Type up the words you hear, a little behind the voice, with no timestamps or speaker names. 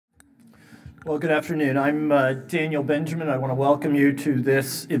Well, good afternoon. I'm Daniel Benjamin. I want to welcome you to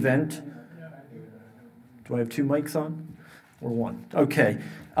this event. Do I have two mics on or one? Okay.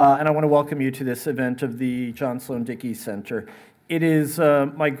 And I want to welcome you to this event of the John Sloan Dickey Center. It is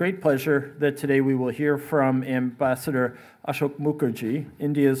my great pleasure that today we will hear from Ambassador Asoke Mukerji,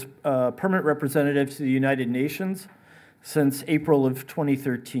 India's permanent representative to the United Nations since April of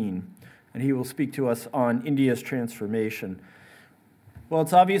 2013. And he will speak to us on India's transformation. Well,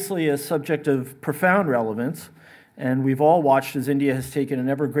 it's obviously a subject of profound relevance, and we've all watched as India has taken an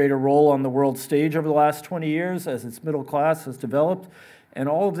ever greater role on the world stage over the last 20 years as its middle class has developed, and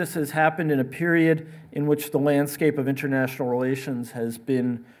all of this has happened in a period in which the landscape of international relations has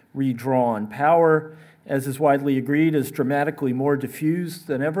been redrawn. Power, as is widely agreed, is dramatically more diffused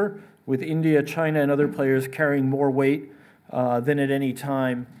than ever, with India, China, and other players carrying more weight than at any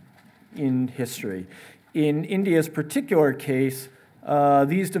time in history. In India's particular case,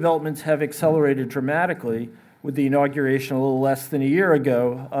 these developments have accelerated dramatically with the inauguration a little less than a year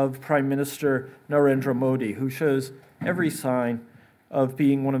ago of Prime Minister Narendra Modi, who shows every sign of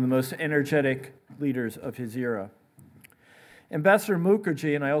being one of the most energetic leaders of his era. Ambassador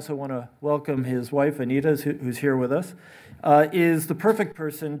Mukerji, and I also want to welcome his wife, Anita, who's here with us, is the perfect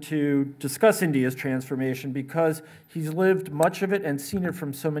person to discuss India's transformation because he's lived much of it and seen it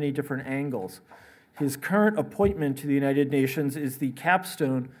from so many different angles. His current appointment to the United Nations is the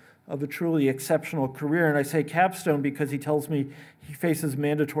capstone of a truly exceptional career. And I say capstone because he tells me he faces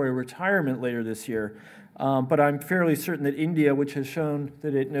mandatory retirement later this year. But I'm fairly certain that India, which has shown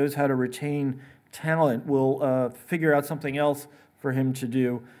that it knows how to retain talent, will figure out something else for him to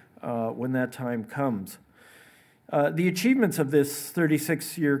do when that time comes. The achievements of this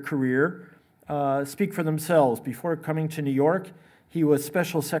 36-year career speak for themselves. Before coming to New York, he was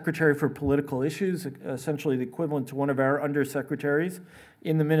Special Secretary for Political Issues, essentially the equivalent to one of our undersecretaries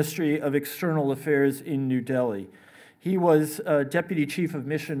in the Ministry of External Affairs in New Delhi. He was Deputy Chief of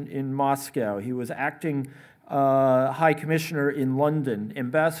Mission in Moscow. He was Acting High Commissioner in London,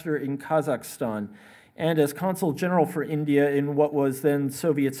 Ambassador in Kazakhstan, and as Consul General for India in what was then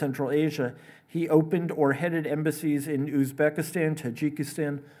Soviet Central Asia, he opened or headed embassies in Uzbekistan,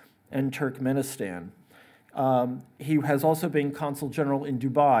 Tajikistan, and Turkmenistan. He has also been Consul General in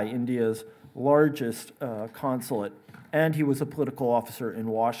Dubai, India's largest consulate, and he was a political officer in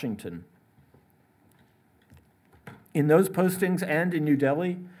Washington. In those postings and in New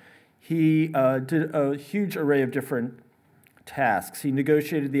Delhi, he did a huge array of different tasks. He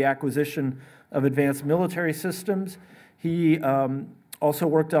negotiated the acquisition of advanced military systems. He also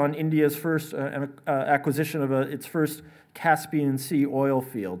worked on India's first acquisition of its first Caspian Sea oil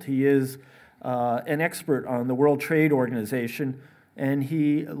field. He is an expert on the World Trade Organization, and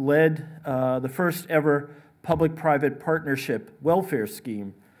he led the first ever public-private partnership welfare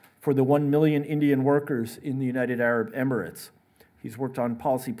scheme for the 1 million Indian workers in the United Arab Emirates. He's worked on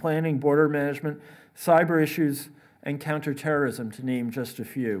policy planning, border management, cyber issues, and counterterrorism, to name just a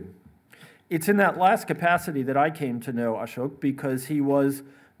few. It's in that last capacity that I came to know Asoke because he was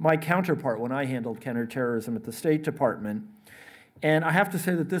my counterpart when I handled counterterrorism at the State Department. And I have to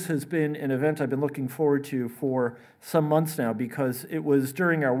say that this has been an event I've been looking forward to for some months now because it was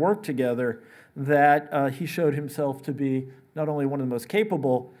during our work together that he showed himself to be not only one of the most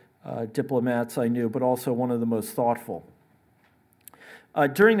capable diplomats I knew, but also one of the most thoughtful.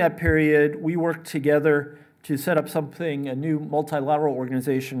 During that period, we worked together to set up a new multilateral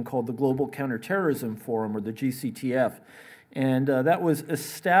organization called the Global Counterterrorism Forum, or the GCTF. And that was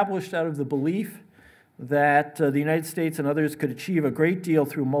established out of the belief that the United States and others could achieve a great deal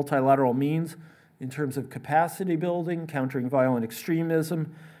through multilateral means in terms of capacity building, countering violent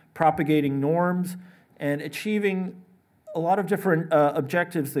extremism, propagating norms, and achieving a lot of different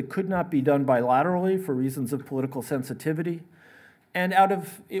objectives that could not be done bilaterally for reasons of political sensitivity. And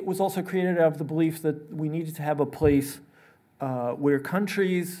it was also created out of the belief that we needed to have a place where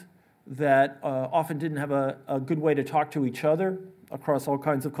countries that often didn't have a good way to talk to each other across all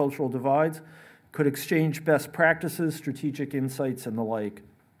kinds of cultural divides could exchange best practices, strategic insights, and the like.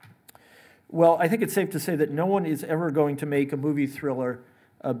 Well, I think it's safe to say that no one is ever going to make a movie thriller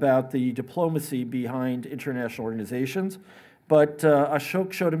about the diplomacy behind international organizations, but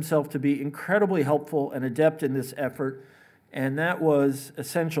Asoke showed himself to be incredibly helpful and adept in this effort, and that was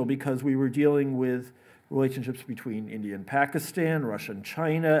essential because we were dealing with relationships between India and Pakistan, Russia and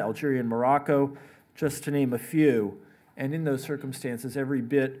China, Algeria and Morocco, just to name a few. And in those circumstances, every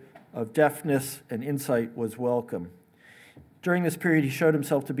bit of deftness and insight was welcome. During this period, he showed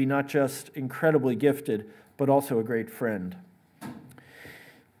himself to be not just incredibly gifted, but also a great friend.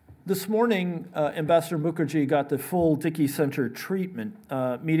 This morning, Ambassador Mukerji got the full Dickey Center treatment,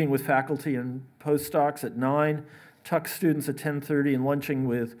 meeting with faculty and postdocs at 9, Tuck students at 10:30, and lunching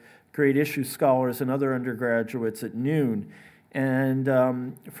with great issue scholars and other undergraduates at noon. And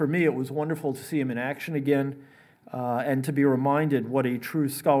for me, it was wonderful to see him in action again and to be reminded what a true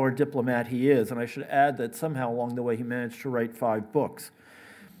scholar diplomat he is. And I should add that somehow along the way he managed to write 5 books.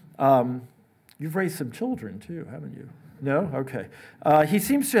 You've raised some children too, haven't you? No? Okay. He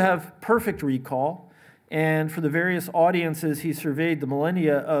seems to have perfect recall, and for the various audiences, he surveyed the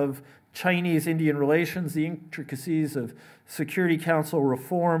millennia of Chinese-Indian relations, the intricacies of Security Council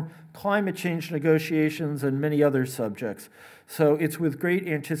reform, climate change negotiations, and many other subjects. So it's with great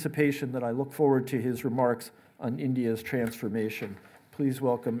anticipation that I look forward to his remarks on India's transformation. Please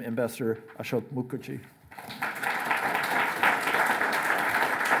welcome Ambassador Asoke Mukerji.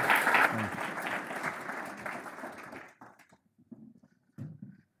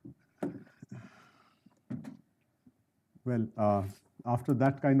 Well, after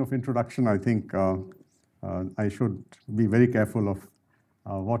that kind of introduction, I think I should be very careful of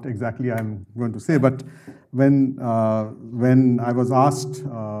what exactly I'm going to say. But when I was asked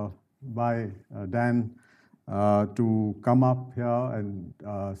by Dan to come up here and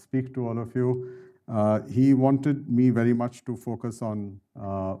speak to all of you, he wanted me very much to focus on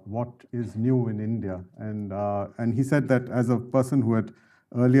what is new in India. And he said that as a person who had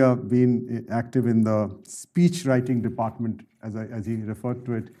earlier been active in the speech writing department, as he referred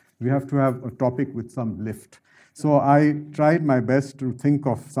to it, we have to have a topic with some lift. So I tried my best to think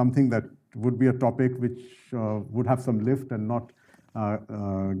of something that would be a topic which would have some lift and not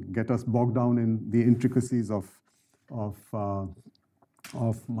get us bogged down in the intricacies of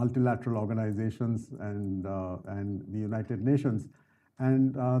multilateral organizations and the United Nations.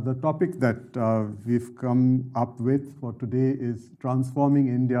 And the topic that we've come up with for today is transforming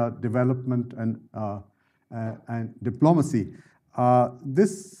India, development and diplomacy.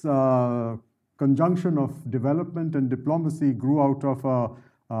 This conjunction of development and diplomacy grew out of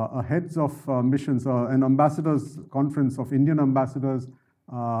a heads of missions, an ambassadors conference of Indian ambassadors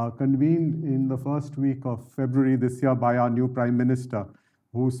convened in the first week of February this year by our new Prime Minister,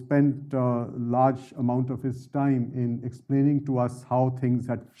 who spent a large amount of his time in explaining to us how things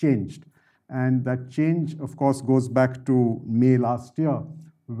had changed. And that change, of course, goes back to May last year,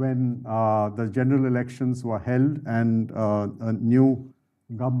 when the general elections were held and a new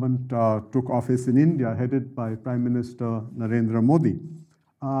government took office in India, headed by Prime Minister Narendra Modi.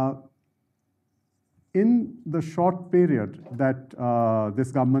 In the short period that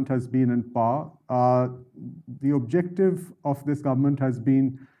this government has been in power, the objective of this government has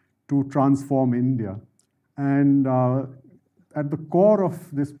been to transform India. And at the core of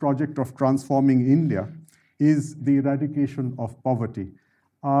this project of transforming India is the eradication of poverty.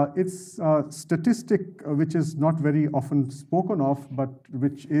 It's a statistic which is not very often spoken of, but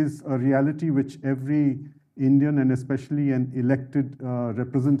which is a reality which every Indian and especially an elected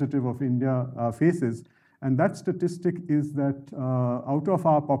representative of India faces. And that statistic is that out of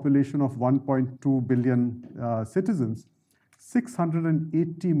our population of 1.2 billion citizens,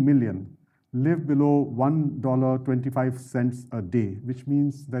 680 million live below $1.25 a day, which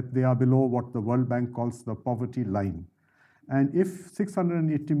means that they are below what the World Bank calls the poverty line. And if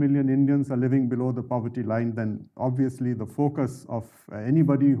 680 million Indians are living below the poverty line, then obviously the focus of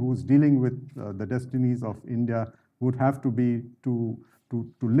anybody who's dealing with the destinies of India would have to be to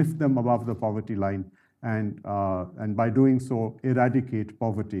lift them above the poverty line and by doing so, eradicate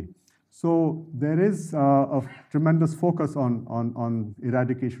poverty. So there is a tremendous focus on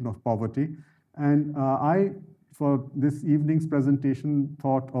eradication of poverty. And I, for this evening's presentation,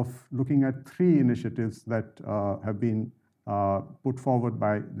 thought of looking at 3 initiatives that have been put forward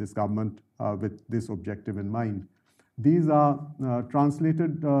by this government with this objective in mind. These are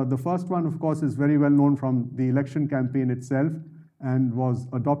translated. The first one, of course, is very well known from the election campaign itself and was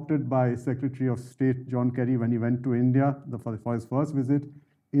adopted by Secretary of State John Kerry when he went to India for his first visit.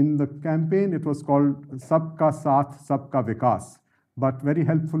 In the campaign, it was called Sabka Saath, Sabka Vikas. But very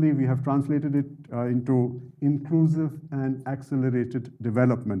helpfully, we have translated it into inclusive and accelerated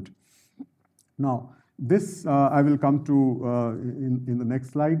development. Now, this I will come to in the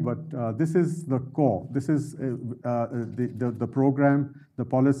next slide, but this is the core. This is the program, the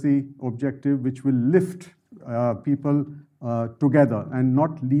policy objective, which will lift people together and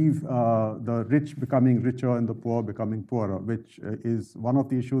not leave the rich becoming richer and the poor becoming poorer, which is one of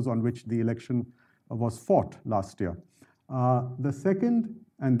the issues on which the election was fought last year. The second,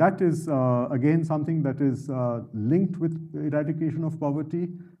 and that is again something that is linked with eradication of poverty,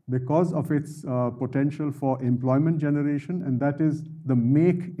 because of its potential for employment generation, and that is the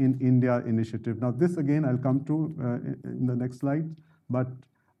Make in India initiative. Now, this again I'll come to in the next slide, but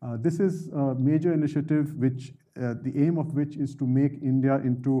this is a major initiative which the aim of which is to make India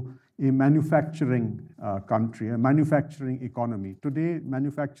into a manufacturing country, a manufacturing economy. Today,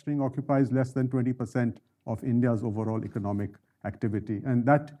 manufacturing occupies less than 20% of India's overall economic activity, and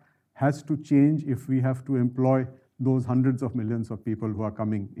that has to change if we have to employ those hundreds of millions of people who are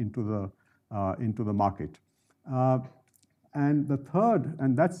coming into the market. And the third,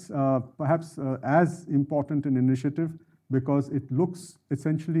 and that's perhaps as important an initiative, because it looks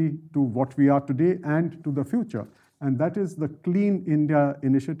essentially to what we are today and to the future. And that is the Clean India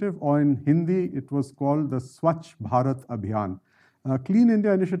initiative, or in Hindi, it was called the Swachh Bharat Abhiyan. Clean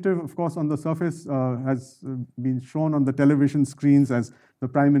India initiative, of course, on the surface has been shown on the television screens as the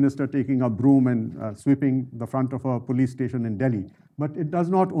Prime Minister taking a broom and sweeping the front of a police station in Delhi. But it does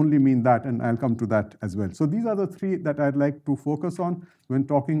not only mean that, and I'll come to that as well. So these are the three that I'd like to focus on when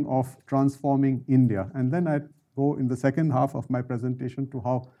talking of transforming India. And then I'd go in the second half of my presentation to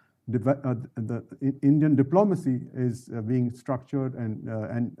how the Indian diplomacy is being structured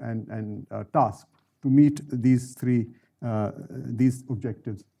and tasked to meet these these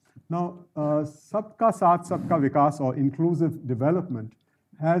objectives. Now, Sabka Saath, Sabka Vikas, or inclusive development,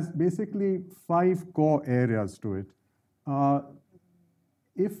 has basically 5 core areas to it.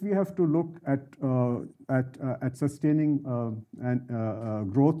 If we have to look at sustaining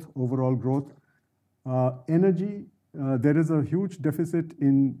growth, overall growth, energy, there is a huge deficit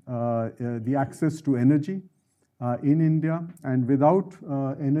in the access to energy in India, and without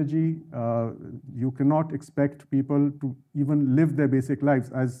energy, you cannot expect people to even live their basic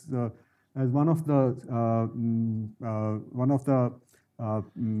lives. As one of the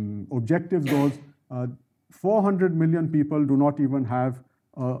objectives goes, 400 million people do not even have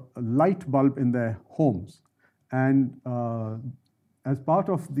a light bulb in their homes, and as part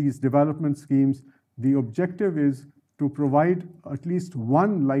of these development schemes, the objective is to provide at least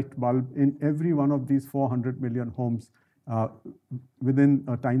one light bulb in every one of these 400 million homes within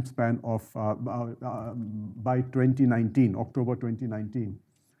a time span of by 2019, October 2019.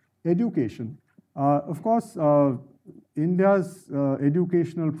 Education. Of course, India's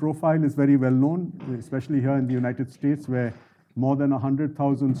educational profile is very well known, especially here in the United States, where more than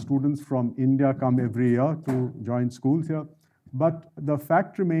 100,000 students from India come every year to join schools here. But the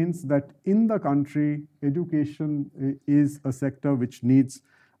fact remains that in the country, education is a sector which needs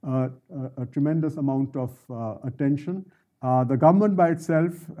a tremendous amount of attention. The government by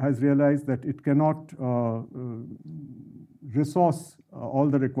itself has realized that it cannot resource all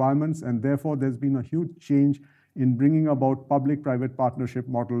the requirements, and therefore there's been a huge change in bringing about public-private partnership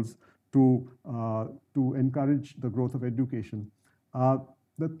models to encourage the growth of education.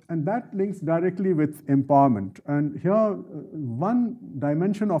 And that links directly with empowerment. And here, one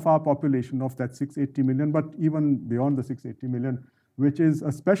dimension of our population, of that 680 million, but even beyond the 680 million, which is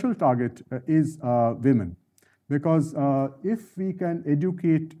a special target, is women. Because if we can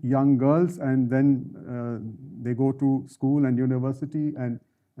educate young girls and then they go to school and university and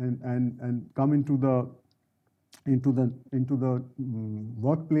come into the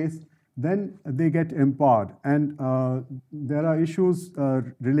workplace, then they get empowered. And there are issues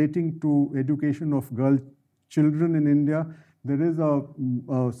relating to education of girl children in India. There is a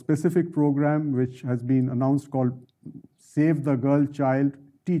specific program which has been announced called Save the Girl Child,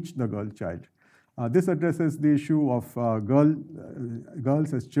 Teach the Girl Child. This addresses the issue of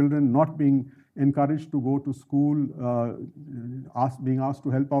girls as children not being encouraged to go to school, being asked to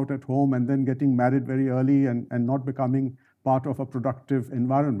help out at home, and then getting married very early and not becoming part of a productive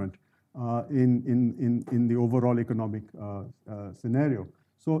environment in the overall economic scenario.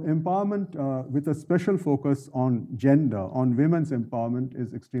 So empowerment with a special focus on gender, on women's empowerment,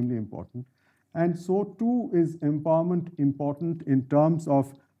 is extremely important. And so too is empowerment important in terms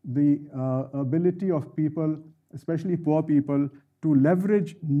of the ability of people, especially poor people, to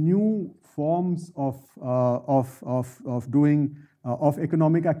leverage new forms of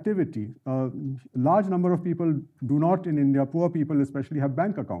economic activity. Large number of people do not in India, poor people especially, have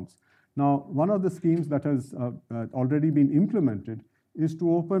bank accounts. Now, one of the schemes that has already been implemented is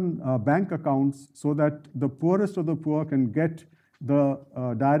to open bank accounts so that the poorest of the poor can get the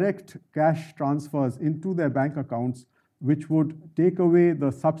direct cash transfers into their bank accounts, which would take away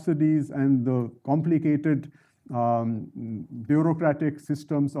the subsidies and the complicated bureaucratic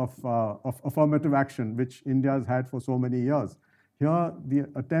systems of affirmative action, which India has had for so many years. Here, the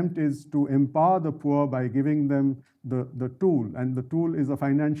attempt is to empower the poor by giving them the tool, and the tool is a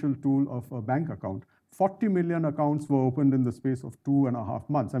financial tool of a bank account. 40 million accounts were opened in the space of 2.5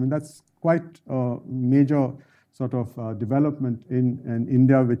 months. I mean, that's quite a major sort of development in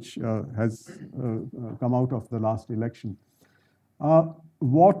India, which has come out of the last election.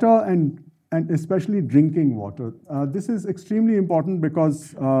 Water and especially drinking water. This is extremely important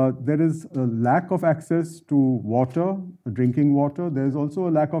because there is a lack of access to water, drinking water. There is also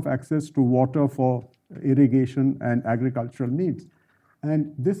a lack of access to water for irrigation and agricultural needs.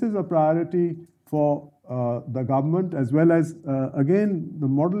 And this is a priority for the government, as well as, again, the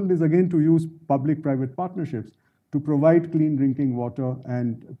model is again to use public-private partnerships to provide clean drinking water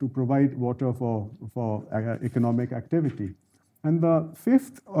and to provide water for economic activity. And the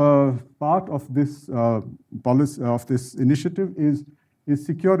fifth part of this policy, of this initiative is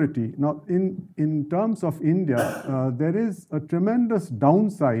security. Now, in terms of India, there is a tremendous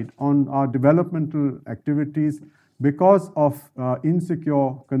downside on our developmental activities because of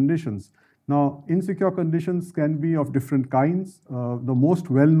insecure conditions. Now, insecure conditions can be of different kinds. The most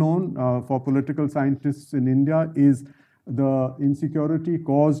well-known for political scientists in India is the insecurity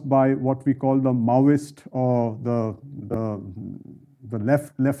caused by what we call the Maoist or the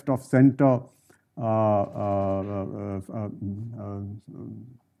left of center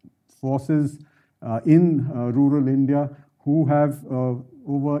forces in rural India, who have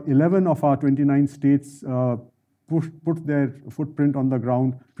over 11 of our 29 states put their footprint on the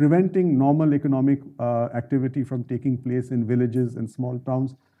ground, preventing normal economic activity from taking place in villages and small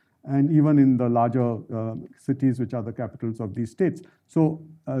towns, and even in the larger cities, which are the capitals of these states. So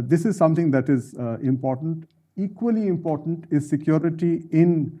this is something that is important. Equally important is security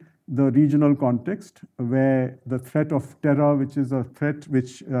in the regional context, where the threat of terror, which is a threat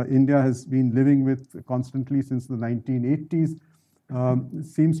which India has been living with constantly since the 1980s,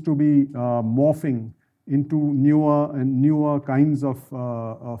 seems to be morphing into newer kinds of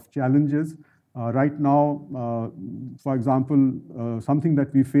challenges. Right now, for example, something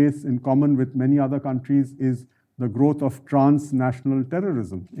that we face in common with many other countries is the growth of transnational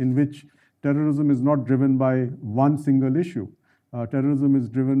terrorism, in which terrorism is not driven by one single issue. Terrorism is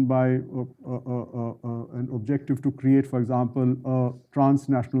driven by an objective to create, for example, a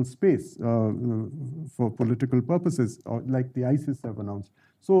transnational space for political purposes, or like the ISIS have announced.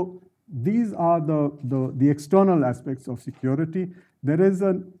 So these are the external aspects of security. There is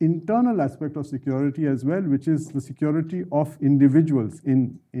an internal aspect of security as well, which is the security of individuals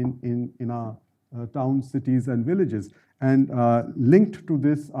in our towns, cities, and villages. And linked to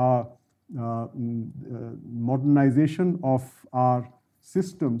this are modernization of our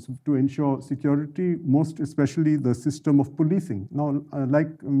systems to ensure security, most especially the system of policing. Now,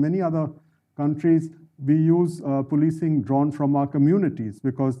 like many other countries, we use policing drawn from our communities,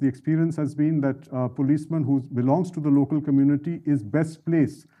 because the experience has been that a policeman who belongs to the local community is best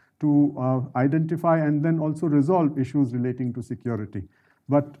placed to identify and then also resolve issues relating to security.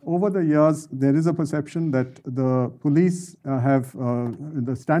 But over the years, there is a perception that the police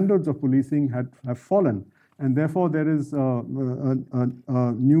the standards of policing have fallen. And therefore, there is a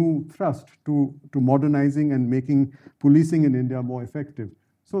new thrust to modernizing and making policing in India more effective.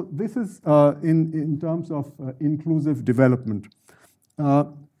 So this is in terms of inclusive development.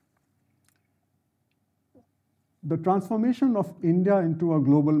 The transformation of India into a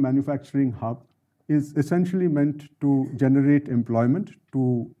global manufacturing hub is essentially meant to generate employment,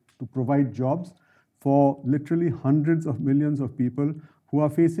 to provide jobs for literally hundreds of millions of people who are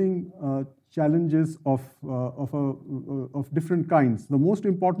facing challenges of different kinds. The most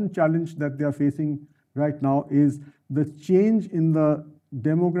important challenge that they are facing right now is the change in the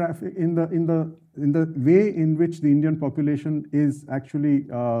demographic, in the way in which the Indian population is actually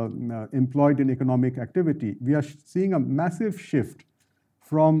employed in economic activity. We are seeing a massive shift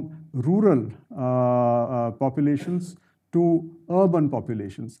from rural populations to urban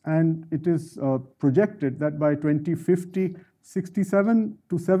populations. And it is projected that by 2050, 67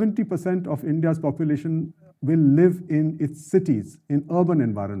 to 70% of India's population will live in its cities, in urban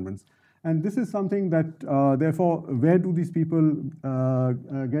environments. And this is something that, therefore, where do these people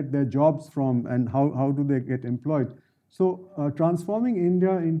get their jobs from, and how do they get employed? So transforming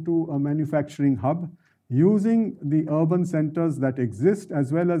India into a manufacturing hub, using the urban centers that exist,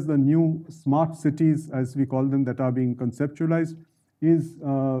 as well as the new smart cities, as we call them, that are being conceptualized, is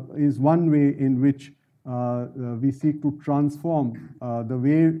one way in which we seek to transform the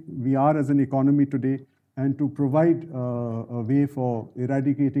way we are as an economy today, and to provide a way for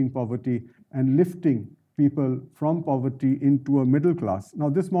eradicating poverty and lifting people from poverty into a middle class. Now,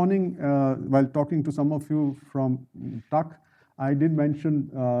 this morning, while talking to some of you from TUC, I did mention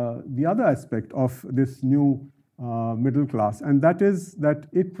the other aspect of this new middle class, and that is that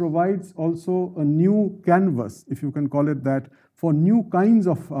it provides also a new canvas, if you can call it that, for new kinds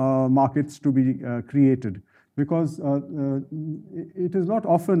of markets to be created. Because it is not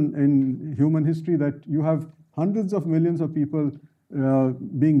often in human history that you have hundreds of millions of people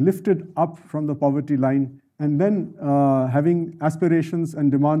being lifted up from the poverty line and then having aspirations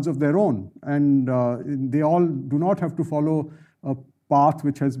and demands of their own. And they all do not have to follow a path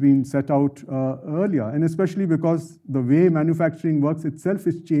which has been set out earlier, and especially because the way manufacturing works itself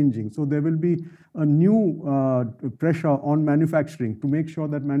is changing. So there will be a new pressure on manufacturing to make sure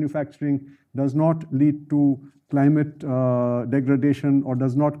that manufacturing does not lead to climate degradation or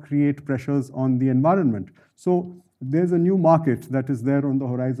does not create pressures on the environment. So there's a new market that is there on the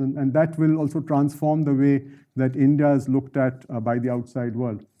horizon, and that will also transform the way that India is looked at by the outside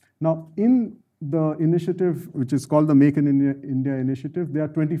world. Now, in the initiative, which is called the Make in India initiative, there are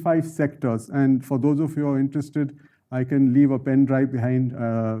 25 sectors. And for those of you who are interested, I can leave a pen drive behind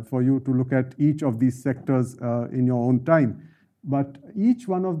for you to look at each of these sectors in your own time. But each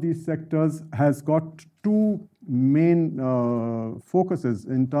one of these sectors has got two main focuses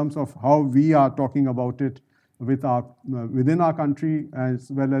in terms of how we are talking about it with within our country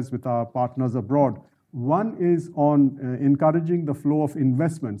as well as with our partners abroad. One is on encouraging the flow of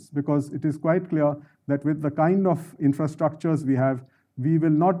investments, because it is quite clear that with the kind of infrastructures we have, we will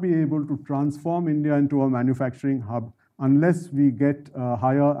not be able to transform India into a manufacturing hub unless we get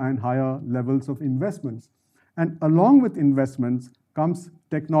higher and higher levels of investments. And along with investments comes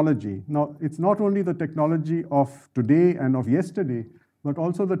technology. Now, it's not only the technology of today and of yesterday, but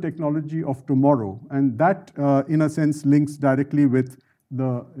also the technology of tomorrow. And that, in a sense, links directly with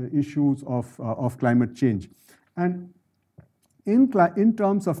the issues of climate change. And in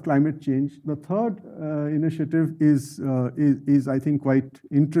terms of climate change, the third initiative is, I think, quite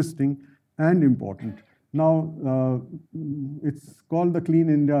interesting and important. Now, it's called the Clean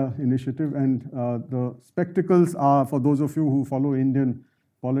India Initiative, and the spectacles are, for those of you who follow Indian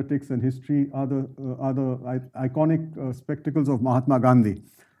politics and history, are the iconic spectacles of Mahatma Gandhi.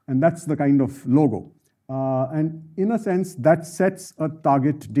 And that's the kind of logo. And in a sense, that sets a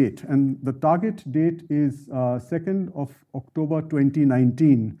target date. And the target date is 2nd of October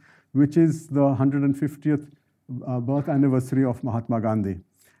 2019, which is the 150th birth anniversary of Mahatma Gandhi.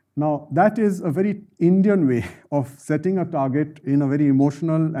 Now, that is a very Indian way of setting a target in a very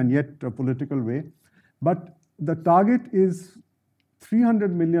emotional and yet political way. But the target is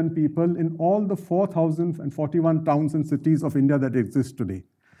 300 million people in all the 4,041 towns and cities of India that exist today.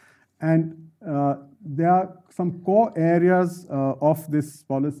 And there are some core areas of this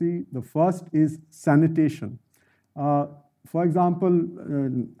policy. The first is sanitation. For example,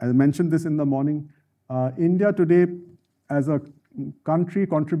 I mentioned this in the morning, India today as a country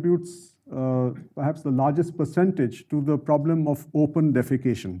contributes perhaps the largest percentage to the problem of open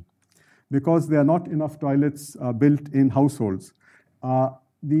defecation, because there are not enough toilets built in households.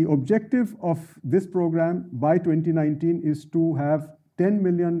 The objective of this program by 2019 is to have 10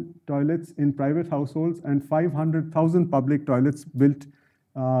 million toilets in private households and 500,000 public toilets built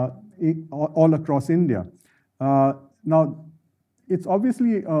all across India. Now, it's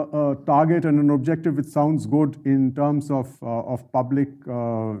obviously a target and an objective which sounds good in terms of public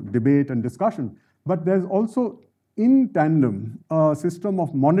debate and discussion, but there's also in tandem a system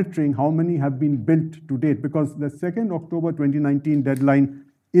of monitoring how many have been built to date, because the 2nd October 2019 deadline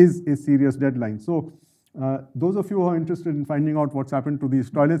is a serious deadline. So those of you who are interested in finding out what's happened to these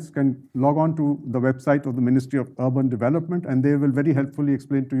toilets can log on to the website of the Ministry of Urban Development, and they will very helpfully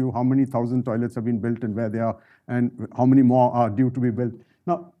explain to you how many thousand toilets have been built and where they are, and how many more are due to be built.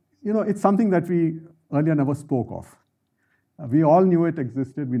 Now, it's something that we earlier never spoke of. We all knew it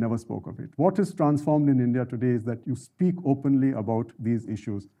existed, we never spoke of it. What is transformed in India today is that you speak openly about these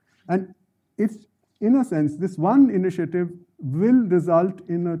issues. And it's, in a sense, this one initiative will result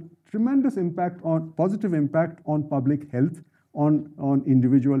in a tremendous positive impact on public health, on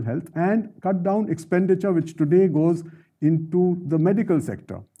individual health, and cut down expenditure which today goes into the medical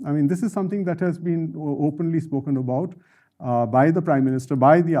sector. I mean, this is something that has been openly spoken about by the Prime Minister,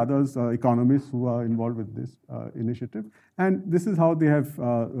 by the others economists who are involved with this initiative. And this is how they have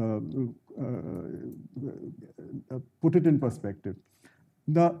put it in perspective.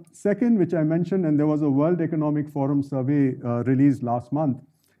 The second, which I mentioned, and there was a World Economic Forum survey released last month,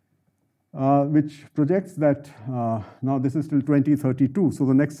 which projects that, now this is till 2032, so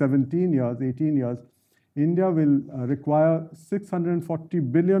the next 17 years, 18 years, India will require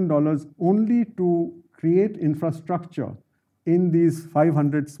 $640 billion only to create infrastructure in these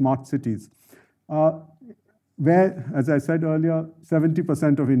 500 smart cities. where, as I said earlier,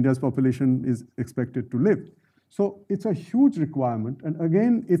 70% of India's population is expected to live. So it's a huge requirement. And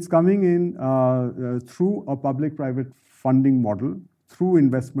again, it's coming in through a public-private funding model, through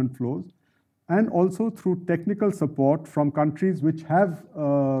investment flows, and also through technical support from countries which have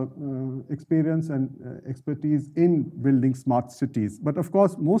experience and expertise in building smart cities. But of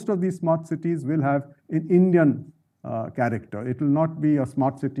course, most of these smart cities will have an Indian character. It will not be a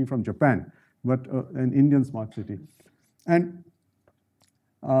smart city from Japan, but an Indian smart city. And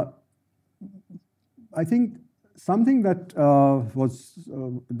I think something that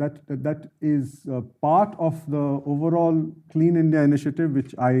that is part of the overall Clean India initiative,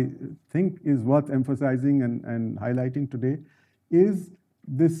 which I think is worth emphasizing and highlighting today, is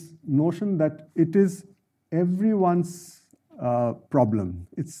this notion that it is everyone's problem.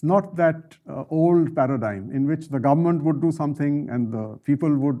 It's not that old paradigm in which the government would do something and the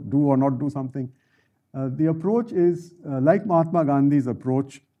people would do or not do something. The approach is like Mahatma Gandhi's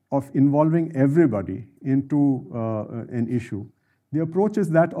approach of involving everybody into an issue. The approach is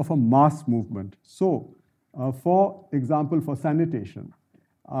that of a mass movement. So, for example, for sanitation,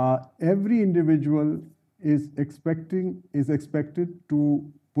 every individual is expected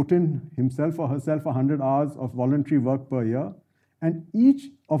to put in himself or herself 100 hours of voluntary work per year, and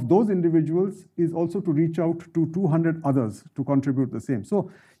each of those individuals is also to reach out to 200 others to contribute the same. So,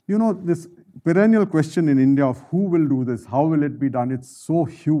 you know, this perennial question in India of who will do this, how will it be done, it's so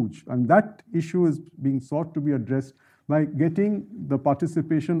huge. And that issue is being sought to be addressed by getting the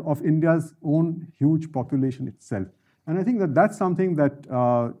participation of India's own huge population itself. And I think that that's something that,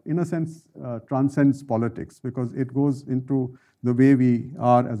 in a sense, transcends politics, because it goes into the way we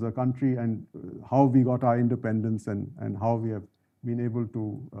are as a country and how we got our independence and how we have been able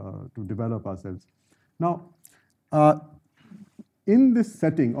to develop ourselves. Now, in this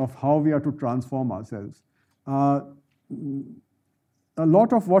setting of how we are to transform ourselves, a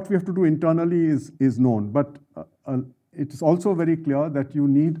lot of what we have to do internally is known, but it is also very clear that you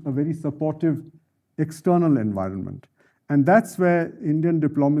need a very supportive external environment. And that's where Indian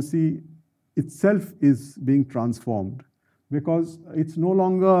diplomacy itself is being transformed, because it's no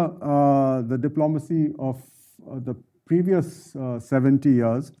longer the diplomacy of the previous 70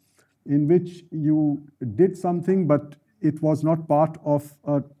 years in which you did something, but it was not part of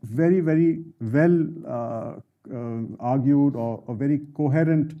a very, very well argued or a very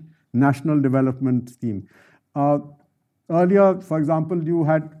coherent national development scheme. Earlier, for example, you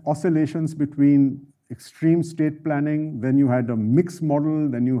had oscillations between extreme state planning, then you had a mixed model,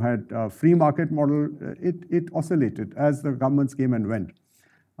 then you had a free market model. It oscillated as the governments came and went.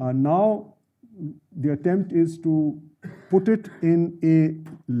 Now, the attempt is to put it in a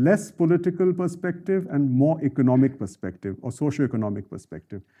less political perspective and more economic perspective or socio-economic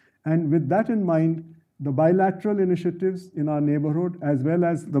perspective. And with that in mind, the bilateral initiatives in our neighborhood, as well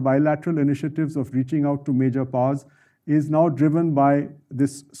as the bilateral initiatives of reaching out to major powers, is now driven by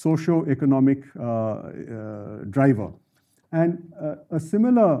this socio-economic driver. And a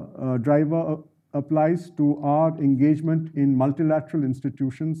similar driver applies to our engagement in multilateral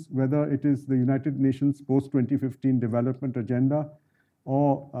institutions, whether it is the United Nations post-2015 development agenda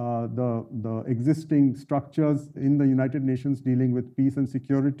or the existing structures in the United Nations dealing with peace and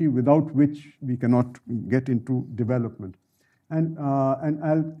security, without which we cannot get into development. And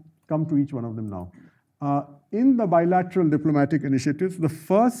I'll come to each one of them now. In the bilateral diplomatic initiatives, the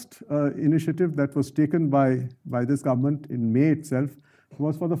first initiative that was taken by this government in May itself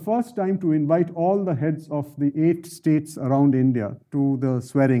was for the first time to invite all the heads of the 8 states around India to the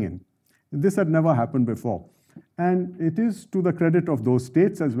swearing in. This had never happened before. And it is to the credit of those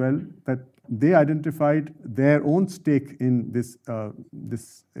states as well that they identified their own stake in this,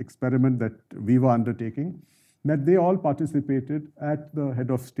 this experiment that we were undertaking, that they all participated at the head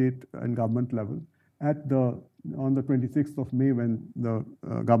of state and government level on the 26th of May when the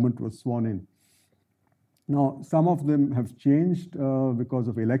government was sworn in. Now, some of them have changed because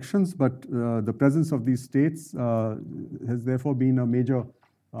of elections, but the presence of these states has therefore been a major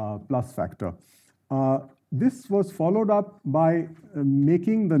plus factor. This was followed up by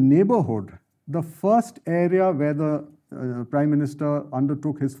making the neighborhood the first area where the Prime Minister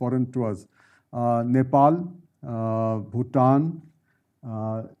undertook his foreign tours. Nepal, Bhutan,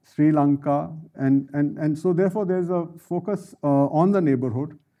 Sri Lanka, and so therefore there's a focus on the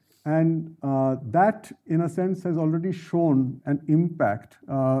neighborhood. And that, in a sense, has already shown an impact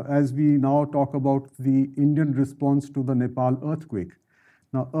as we now talk about the Indian response to the Nepal earthquake.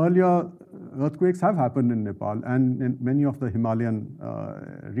 Now, earlier earthquakes have happened in Nepal and in many of the Himalayan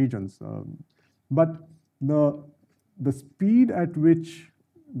regions. But the speed at which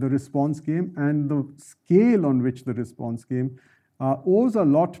the response came and the scale on which the response came owes a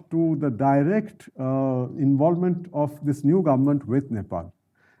lot to the direct involvement of this new government with Nepal.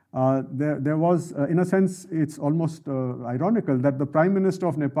 There was, in a sense, it's almost ironical that the Prime Minister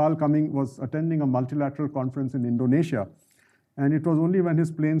of Nepal was attending a multilateral conference in Indonesia. And it was only when his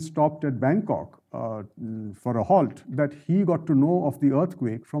plane stopped at Bangkok for a halt that he got to know of the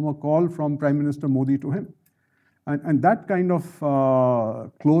earthquake from a call from Prime Minister Modi to him. And that kind of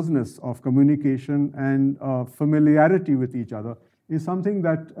closeness of communication and familiarity with each other is something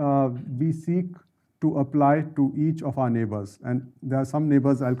that we seek to apply to each of our neighbors. And there are some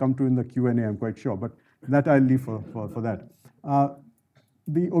neighbors I'll come to in the Q&A, I'm quite sure, but that I'll leave for that.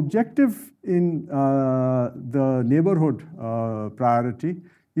 The objective in the neighborhood priority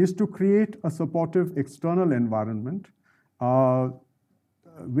is to create a supportive external environment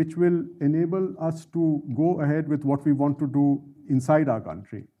which will enable us to go ahead with what we want to do inside our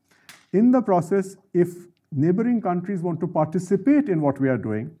country. In the process, if neighboring countries want to participate in what we are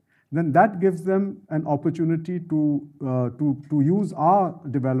doing, then that gives them an opportunity to use our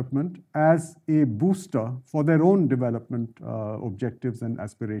development as a booster for their own development objectives and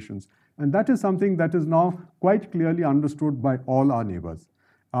aspirations. And that is something that is now quite clearly understood by all our neighbors.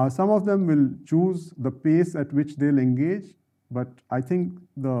 Some of them will choose the pace at which they'll engage, but I think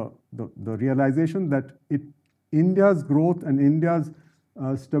the realization that India's growth and India's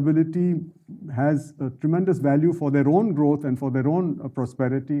stability has a tremendous value for their own growth and for their own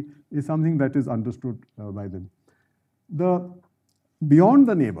prosperity is something that is understood by them. Beyond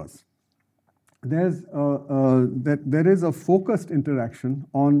the neighbors, there is a focused interaction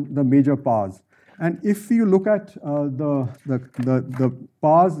on the major powers. And if you look at the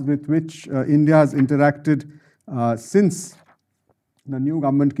powers with which India has interacted since the new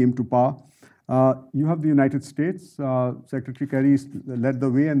government came to power, you have the United States. Secretary Kerry led the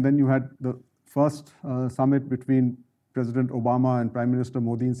way, and then you had the first summit between President Obama and Prime Minister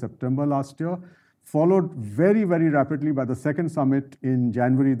Modi in September last year, followed very, very rapidly by the second summit in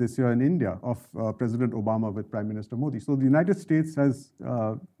January this year in India of President Obama with Prime Minister Modi. So the United States has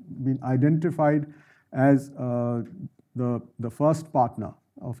been identified as the first partner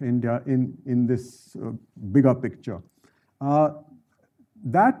of India in this bigger picture.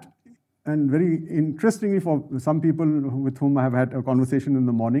 That, and very interestingly for some people with whom I have had a conversation in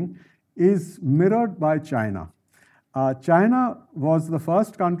the morning, is mirrored by China. China was the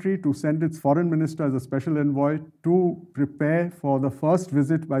first country to send its foreign minister as a special envoy to prepare for the first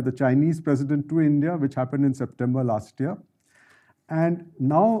visit by the Chinese president to India, which happened in September last year. And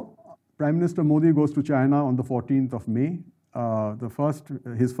now Prime Minister Modi goes to China on the 14th of May,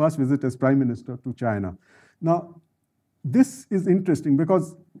 his first visit as Prime Minister to China. Now, this is interesting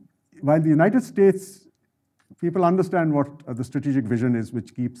because while the United States, people understand what the strategic vision is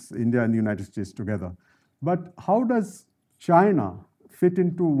which keeps India and the United States together. But how does China fit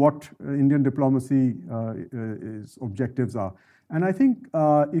into what Indian diplomacy's objectives are? And I think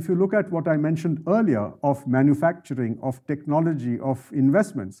if you look at what I mentioned earlier of manufacturing, of technology, of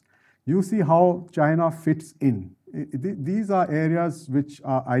investments, you see how China fits in. These are areas which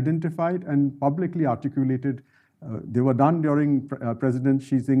are identified and publicly articulated. They were done during President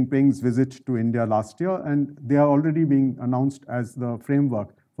Xi Jinping's visit to India last year, and they are already being announced as the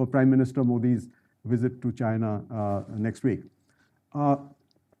framework for Prime Minister Modi's visit to China next week. And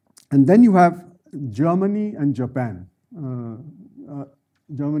then you have Germany and Japan.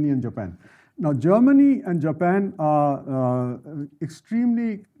 Now, Germany and Japan are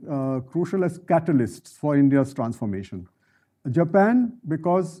extremely crucial as catalysts for India's transformation. Japan,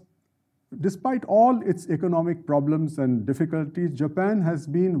 because despite all its economic problems and difficulties, Japan has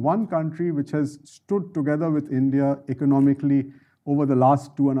been one country which has stood together with India economically over the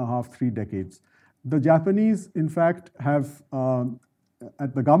last 2.5, 3 decades. The Japanese, in fact, have,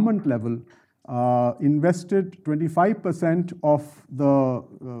 at the government level, invested 25% of the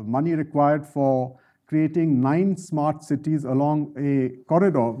money required for creating 9 smart cities along a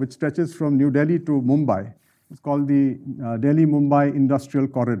corridor which stretches from New Delhi to Mumbai. It's called the Delhi-Mumbai Industrial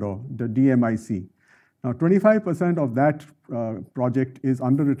Corridor, the DMIC. Now, 25% of that project is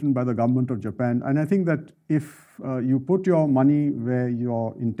underwritten by the government of Japan. And I think that if you put your money where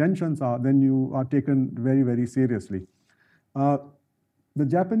your intentions are, then you are taken very, very seriously. The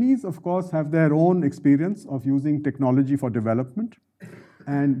Japanese, of course, have their own experience of using technology for development.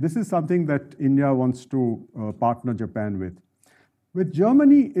 And this is something that India wants to partner Japan with. With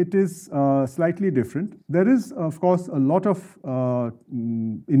Germany, it is slightly different. There is, of course, a lot of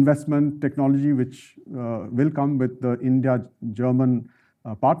investment technology which will come with the India-German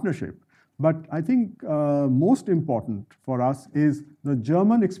partnership. But I think most important for us is the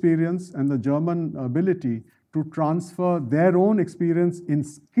German experience and the German ability to transfer their own experience in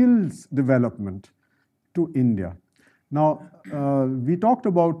skills development to India. Now, we talked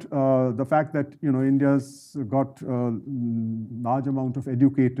about the fact that India's got a large amount of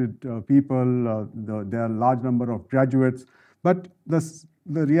educated people, there are a large number of graduates, but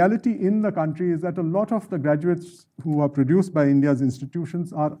the reality in the country is that a lot of the graduates who are produced by India's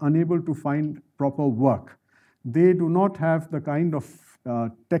institutions are unable to find proper work. They do not have the kind of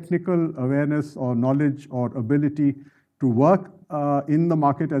technical awareness or knowledge or ability to work in the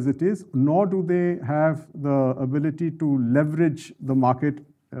market as it is, nor do they have the ability to leverage the market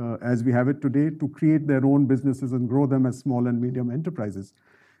as we have it today to create their own businesses and grow them as small and medium enterprises.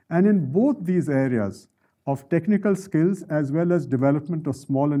 And in both these areas of technical skills as well as development of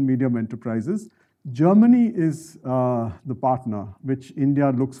small and medium enterprises, Germany is the partner which India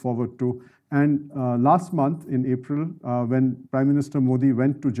looks forward to. And last month in April, when Prime Minister Modi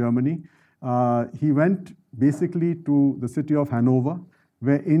went to Germany, he went basically to the city of Hanover,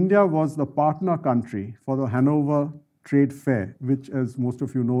 where India was the partner country for the Hanover Trade Fair, which, as most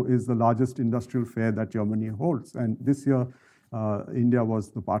of you know, is the largest industrial fair that Germany holds. And this year, India was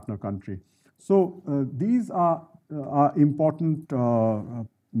the partner country. So these are important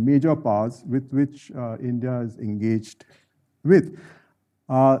major powers with which India is engaged with.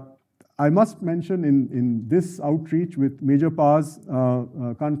 I must mention in this outreach with major powers,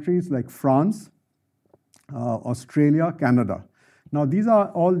 countries like France, Australia, Canada. Now, these are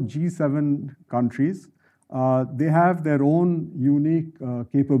all G7 countries. They have their own unique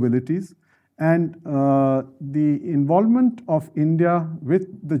capabilities. And the involvement of India with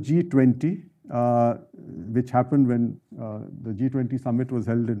the G20, which happened when the G20 summit was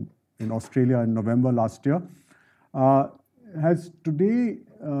held in Australia in November last year, has today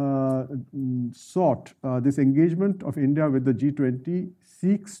sought this engagement of India with the G20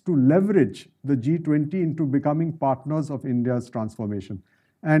 seeks to leverage the G20 into becoming partners of India's transformation.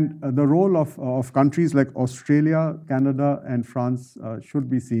 And the role of countries like Australia, Canada, and France should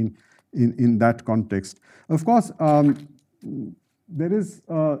be seen in that context. Of course, there is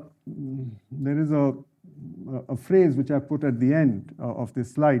a phrase which I put at the end of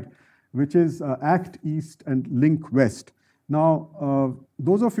this slide, which is act east and link west. Now,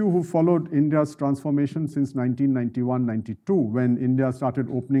 those of you who followed India's transformation since 1991-92, when India started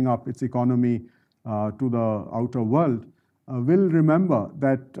opening up its economy to the outer world, will remember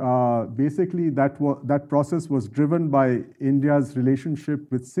that basically that process was driven by India's relationship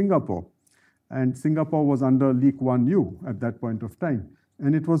with Singapore. And Singapore was under Lee Kuan Yew at that point of time.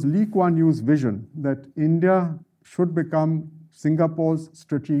 And it was Lee Kuan Yew's vision that India should become Singapore's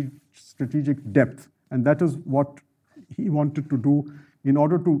strategic depth. And that is what he wanted to do in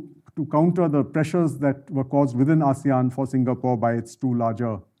order to counter the pressures that were caused within ASEAN for Singapore by its two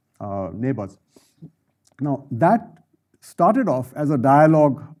larger neighbors. Now, that started off as a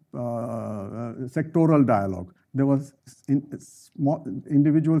dialogue, sectoral dialogue. There was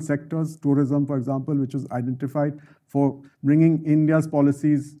individual sectors, tourism, for example, which was identified for bringing India's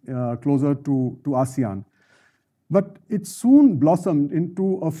policies closer to ASEAN. But it soon blossomed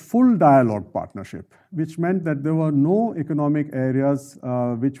into a full dialogue partnership, which meant that there were no economic areas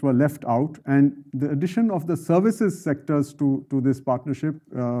which were left out. And the addition of the services sectors to this partnership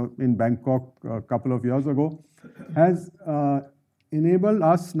in Bangkok a couple of years ago has enabled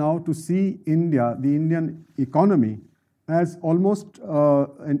us now to see India, the Indian economy, as almost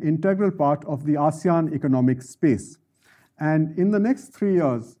an integral part of the ASEAN economic space. And in the next 3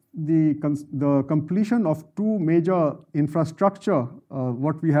 years, the completion of two major infrastructure,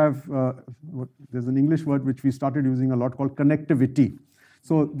 what we have, there's an English word which we started using a lot called connectivity.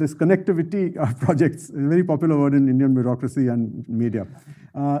 So this connectivity projects, a very popular word in Indian bureaucracy and media.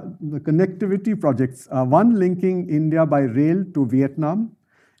 The connectivity projects, one linking India by rail to Vietnam,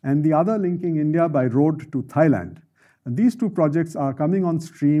 and the other linking India by road to Thailand. And these two projects are coming on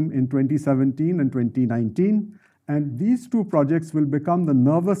stream in 2017 and 2019. And these two projects will become the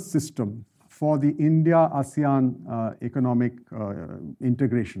nervous system for the India-ASEAN economic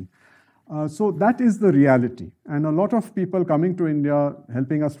integration. So that is the reality. And a lot of people coming to India,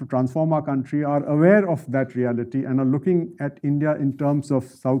 helping us to transform our country, are aware of that reality and are looking at India in terms of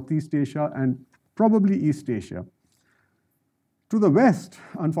Southeast Asia and probably East Asia. To the West,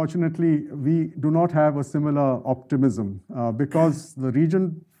 unfortunately, we do not have a similar optimism because the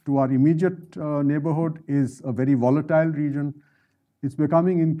region to our immediate neighborhood is a very volatile region. It's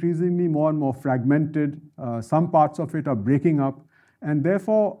becoming increasingly more and more fragmented. Some parts of it are breaking up. And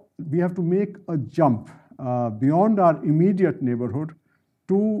therefore, we have to make a jump beyond our immediate neighborhood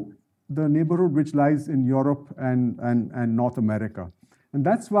to the neighborhood which lies in Europe and North America. And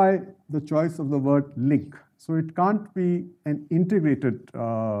that's why the choice of the word link. So it can't be an integrated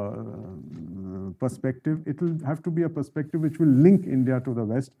perspective. It will have to be a perspective which will link India to the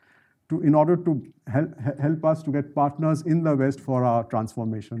West in order to help us to get partners in the West for our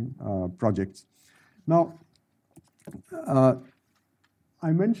transformation projects. Now,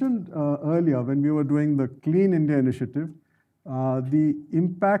 I mentioned earlier when we were doing the Clean India initiative, the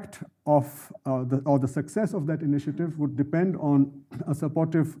impact of the success of that initiative would depend on a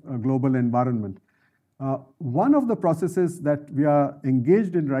supportive global environment. One of the processes that we are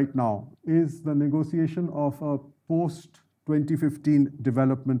engaged in right now is the negotiation of a post-2015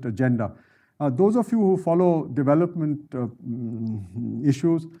 development agenda. Those of you who follow development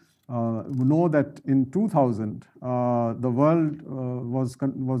issues know that in 2000, the world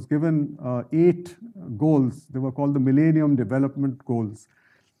was given 8 goals. They were called the Millennium Development Goals.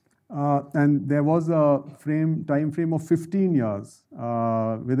 And there was a time frame of 15 years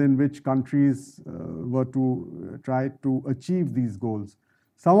within which countries were to try to achieve these goals.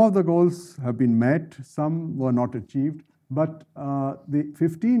 Some of the goals have been met, some were not achieved, but the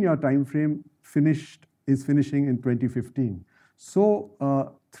 15-year time frame is finishing in 2015. So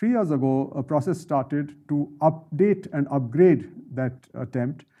 3 years ago, a process started to update and upgrade that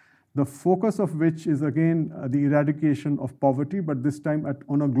attempt, the focus of which is again the eradication of poverty, but this time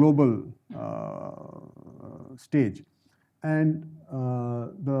on a global stage. And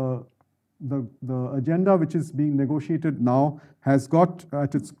the agenda which is being negotiated now has got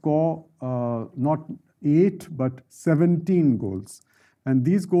at its core not 8 but 17 goals. And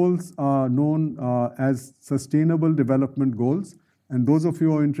these goals are known as Sustainable Development Goals. And those of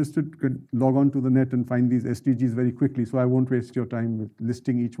you who are interested can log on to the net and find these SDGs very quickly, so I won't waste your time with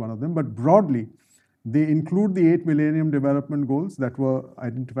listing each one of them. But broadly, they include the 8 Millennium Development Goals that were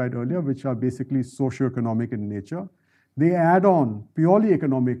identified earlier, which are basically socio-economic in nature. They add on purely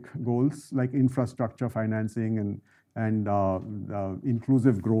economic goals like infrastructure financing and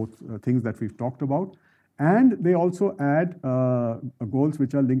inclusive growth, things that we've talked about. And they also add goals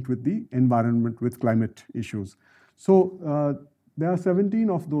which are linked with the environment, with climate issues. So there are 17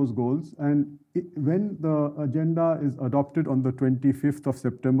 of those goals, and when the agenda is adopted on the 25th of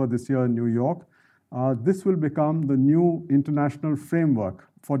September this year in New York, this will become the new international framework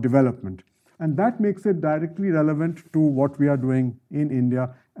for development. And that makes it directly relevant to what we are doing in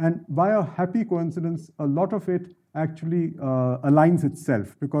India. And by a happy coincidence, a lot of it actually aligns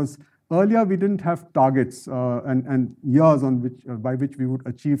itself, because earlier we didn't have targets and years by which we would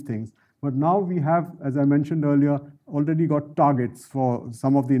achieve things. But now we have, as I mentioned earlier, already got targets for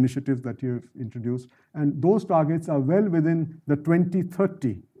some of the initiatives that you've introduced. And those targets are well within the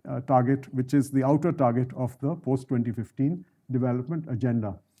 2030 target, which is the outer target of the post-2015 development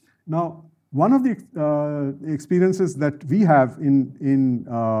agenda. Now, one of the experiences that we have in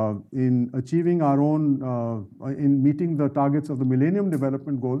achieving our own, in meeting the targets of the Millennium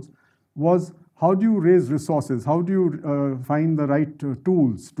Development Goals was, how do you raise resources? How do you find the right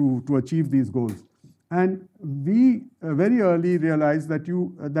tools to achieve these goals? And we very early realized that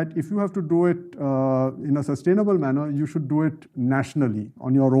if you have to do it in a sustainable manner, you should do it nationally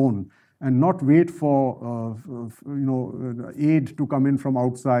on your own and not wait for aid to come in from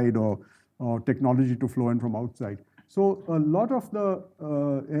outside or technology to flow in from outside. So a lot of the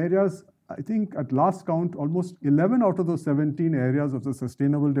areas, I think at last count, almost 11 out of those 17 areas of the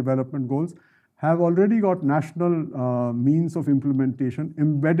Sustainable Development Goals have already got national means of implementation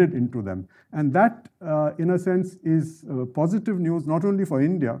embedded into them. And that, in a sense, is positive news, not only for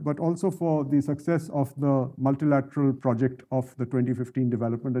India, but also for the success of the multilateral project of the 2015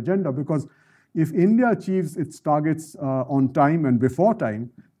 Development Agenda. Because if India achieves its targets on time and before time,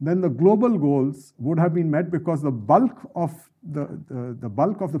 then the global goals would have been met, because the bulk of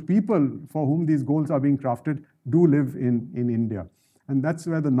the people for whom these goals are being crafted do live in India. And that's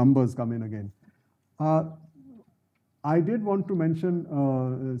where the numbers come in again. I did want to mention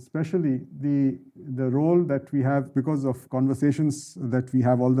especially the role that we have, because of conversations that we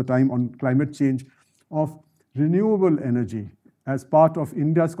have all the time on climate change, of renewable energy as part of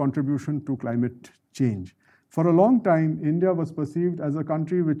India's contribution to climate change. For a long time, India was perceived as a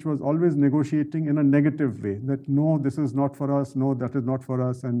country which was always negotiating in a negative way, that no, this is not for us, no, that is not for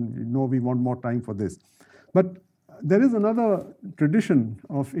us, and no, we want more time for this. But there is another tradition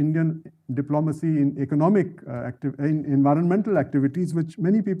of Indian diplomacy in in environmental activities, which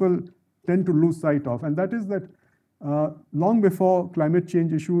many people tend to lose sight of, and that is that long before climate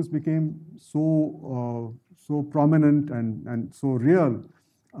change issues became so prominent and so real,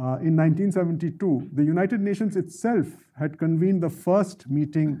 in 1972, the United Nations itself had convened the first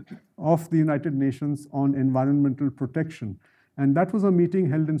meeting of the United Nations on environmental protection. And that was a meeting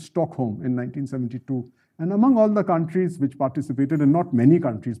held in Stockholm in 1972. And among all the countries which participated, and not many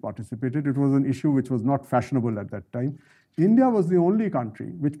countries participated, it was an issue which was not fashionable at that time. India was the only country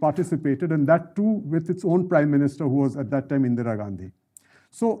which participated, and that too with its own prime minister, who was at that time Indira Gandhi.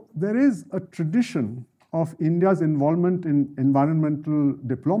 So there is a tradition of India's involvement in environmental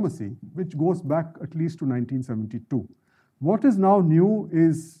diplomacy, which goes back at least to 1972. What is now new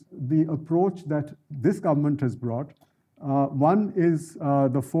is the approach that this government has brought. One is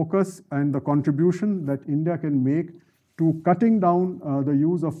the focus and the contribution that India can make to cutting down the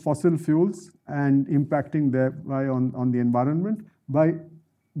use of fossil fuels and impacting thereby on the environment by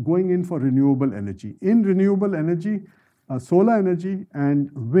going in for renewable energy. In renewable energy, solar energy and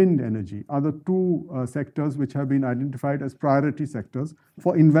wind energy are the two sectors which have been identified as priority sectors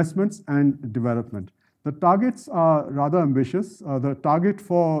for investments and development. The targets are rather ambitious. The target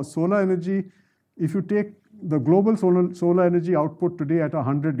for solar energy, if you take the global solar energy output today at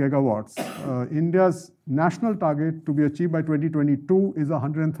 100 gigawatts, India's national target to be achieved by 2022 is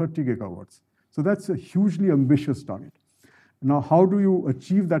 130 gigawatts. So that's a hugely ambitious target. Now, how do you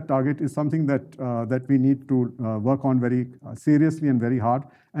achieve that target is something that we need to work on very seriously and very hard.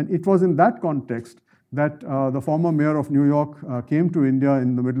 And it was in that context that the former mayor of New York came to India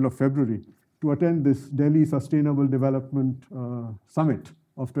in the middle of February to attend this Delhi Sustainable Development Summit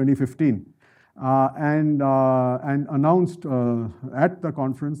of 2015. And announced at the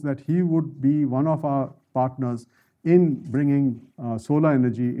conference that he would be one of our partners in bringing solar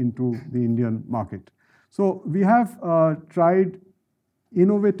energy into the Indian market. So we have tried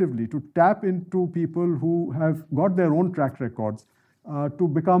innovatively to tap into people who have got their own track records to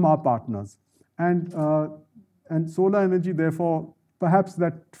become our partners. And solar energy, therefore, perhaps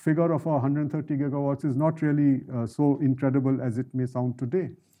that figure of 130 gigawatts is not really so incredible as it may sound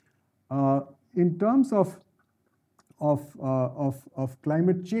today. In terms of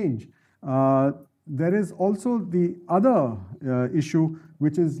climate change, there is also the other issue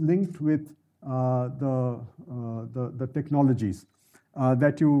which is linked with the technologies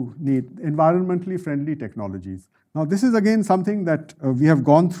that you need, environmentally friendly technologies. Now, this is again something that we have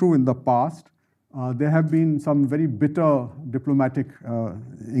gone through in the past. There have been some very bitter diplomatic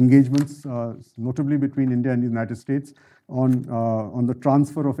engagements, notably between India and the United States, on the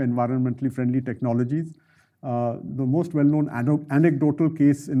transfer of environmentally friendly technologies. The most well-known anecdotal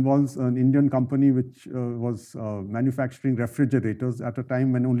case involves an Indian company which was manufacturing refrigerators at a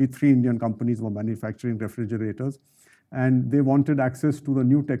time when only 3 Indian companies were manufacturing refrigerators. And they wanted access to the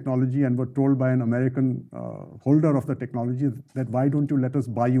new technology and were told by an American holder of the technology that why don't you let us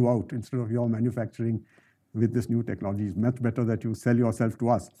buy you out instead of your manufacturing with this new technology. It's much better that you sell yourself to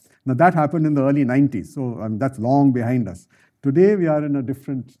us. Now that happened in the early 90s, so that's long behind us. Today we are in a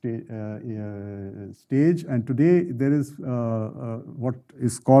different stage, and today there is what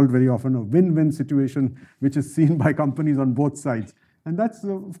is called very often a win-win situation, which is seen by companies on both sides. And that's,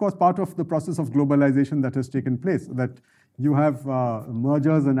 of course, part of the process of globalization that has taken place, that you have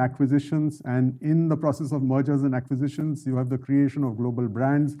mergers and acquisitions, and in the process of mergers and acquisitions, you have the creation of global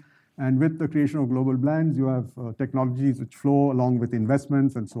brands, and with the creation of global brands, you have technologies which flow along with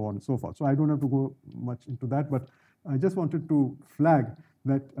investments and so on and so forth. So I don't have to go much into that, but I just wanted to flag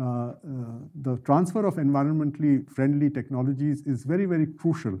that the transfer of environmentally friendly technologies is very, very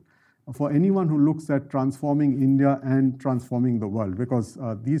crucial for anyone who looks at transforming India and transforming the world, because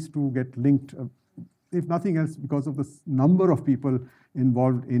these two get linked, if nothing else, because of the number of people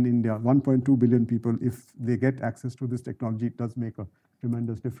involved in India, 1.2 billion people. If they get access to this technology, it does make a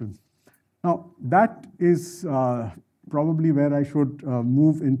tremendous difference. Now, that is probably where I should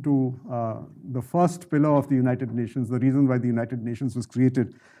move into the first pillar of the United Nations, the reason why the United Nations was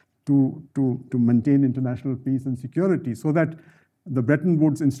created to maintain international peace and security, so that the Bretton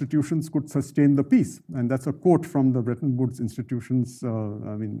Woods institutions could sustain the peace. And that's a quote from the Bretton Woods institutions. I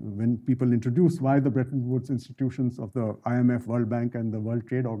mean, when people introduce why the Bretton Woods institutions of the IMF, World Bank, and the World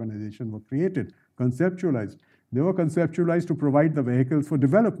Trade Organization were created, conceptualized. They were conceptualized to provide the vehicles for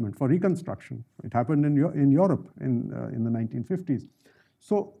development, for reconstruction. It happened in Europe in the 1950s.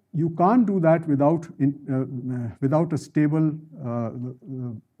 So you can't do that without a stable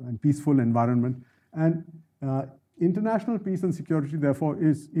and peaceful environment. And international peace and security, therefore,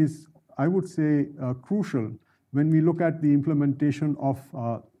 is I would say, crucial when we look at the implementation of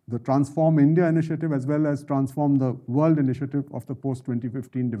the Transform India initiative as well as Transform the World initiative of the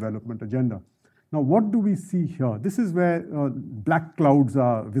post-2015 development agenda. Now, what do we see here? This is where black clouds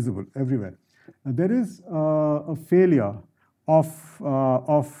are visible everywhere. There is a failure of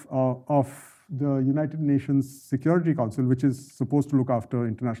the United Nations Security Council, which is supposed to look after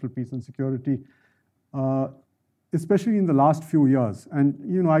international peace and security, especially in the last few years.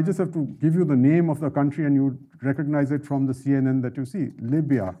 And I just have to give you the name of the country and you recognize it from the CNN that you see.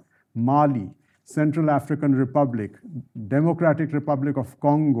 Libya, Mali, Central African Republic, Democratic Republic of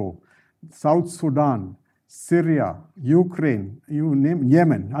Congo, South Sudan, Syria, Ukraine, you name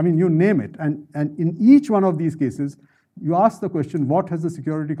Yemen, I mean, you name it. And in each one of these cases, you ask the question, what has the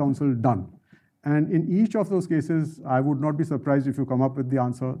Security Council done? And in each of those cases, I would not be surprised if you come up with the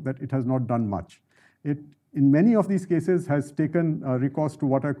answer that it has not done much. It, in many of these cases, has taken recourse to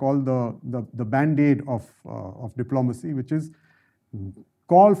what I call the band-aid of diplomacy, which is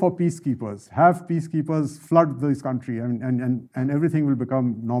call for peacekeepers, have peacekeepers flood this country, and everything will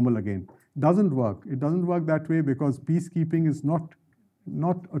become normal again. Doesn't work. It doesn't work that way because peacekeeping is not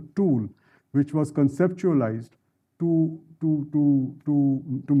a tool which was conceptualized to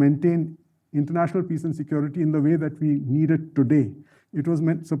maintain international peace and security in the way that we need it today. It was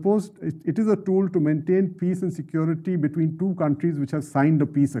it is a tool to maintain peace and security between two countries which have signed a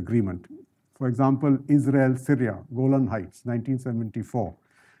peace agreement. For example, Israel, Syria, Golan Heights, 1974.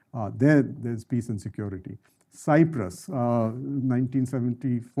 There's peace and security. Cyprus,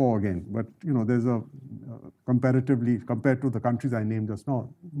 1974 again, but there's a comparatively, compared to the countries I named just now,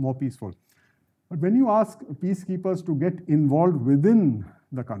 more peaceful. But when you ask peacekeepers to get involved within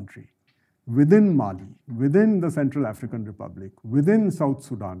the country, within Mali, within the Central African Republic, within South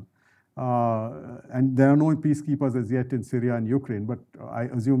Sudan, and there are no peacekeepers as yet in Syria and Ukraine, but I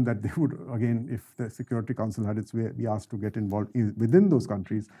assume that they would, again, if the Security Council had its way, be asked to get involved within those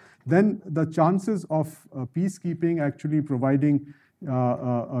countries, then the chances of peacekeeping actually providing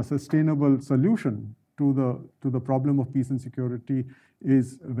a sustainable solution to the problem of peace and security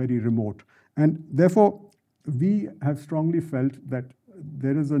is very remote. And therefore, we have strongly felt that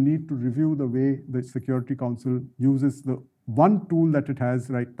there is a need to review the way the Security Council uses the one tool that it has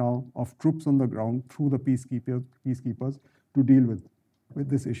right now of troops on the ground through the peacekeepers to deal with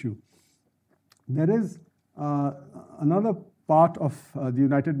this issue. There is another part of the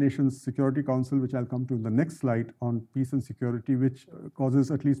United Nations Security Council, which I'll come to in the next slide, on peace and security, which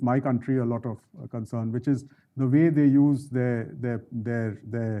causes at least my country a lot of concern, which is the way they use their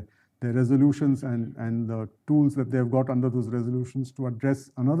resolutions and the tools that they've got under those resolutions to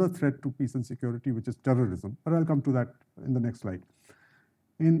address another threat to peace and security, which is terrorism. But I'll come to that in the next slide.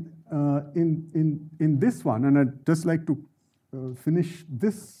 In this one, and I'd just like to finish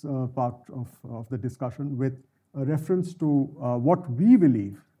this part of the discussion with a reference to what we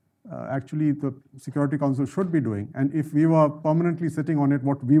believe actually the Security Council should be doing, and if we were permanently sitting on it,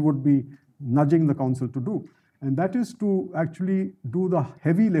 what we would be nudging the Council to do. And that is to actually do the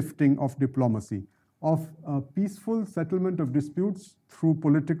heavy lifting of diplomacy, of peaceful settlement of disputes through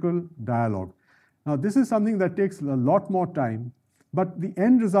political dialogue. Now, this is something that takes a lot more time, but the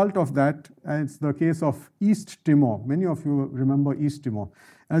end result of that, and it's the case of East Timor. Many of you remember East Timor.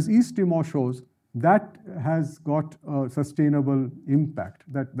 As East Timor shows, that has got a sustainable impact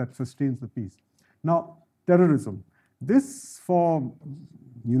that sustains the peace. Now, terrorism. This, for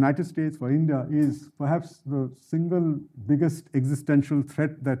United States, for India, is perhaps the single biggest existential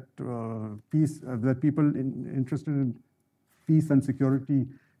threat that that people interested in peace and security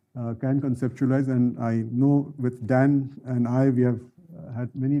can conceptualize. And I know with Dan and we have had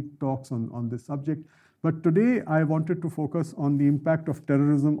many talks on this subject. But today, I wanted to focus on the impact of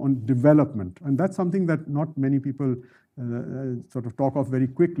terrorism on development. And that's something that not many people sort of talk of very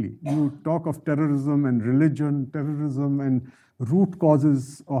quickly. You talk of terrorism and religion, terrorism and root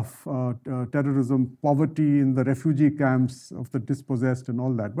causes of terrorism, poverty in the refugee camps of the dispossessed and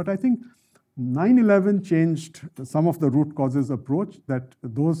all that. But I think 9/11 changed some of the root causes approach, that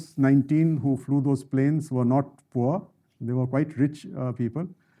those 19 who flew those planes were not poor. They were quite rich people.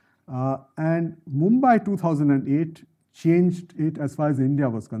 And Mumbai 2008 changed it as far as India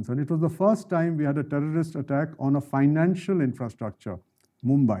was concerned. It was the first time we had a terrorist attack on a financial infrastructure,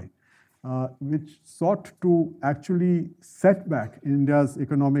 Mumbai, which sought to actually set back India's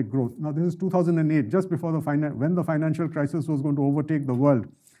economic growth. Now, this is 2008, just before when the financial crisis was going to overtake the world.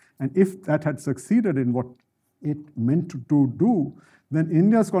 And if that had succeeded in what it meant to do, then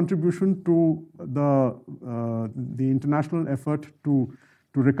India's contribution to the international effort to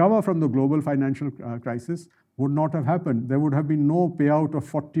recover from the global financial crisis would not have happened. There would have been no payout of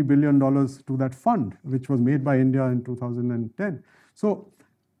 $40 billion to that fund, which was made by India in 2010. So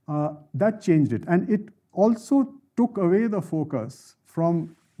that changed it. And it also took away the focus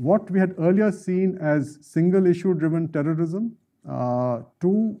from what we had earlier seen as single issue driven terrorism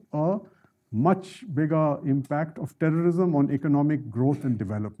to a much bigger impact of terrorism on economic growth and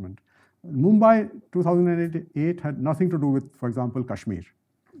development. Mumbai 2008 had nothing to do with, for example, Kashmir,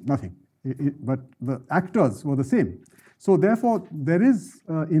 nothing. But the actors were the same. So therefore, there is,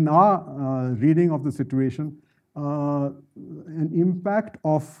 in our reading of the situation, an impact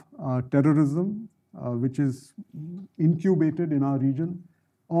of terrorism, which is incubated in our region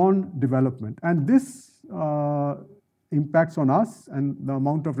on development. And this impacts on us and the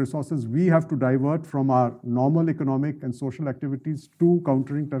amount of resources we have to divert from our normal economic and social activities to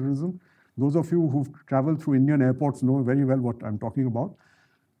countering terrorism. Those of you who've traveled through Indian airports know very well what I'm talking about.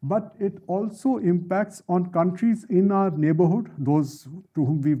 But it also impacts on countries in our neighborhood, those to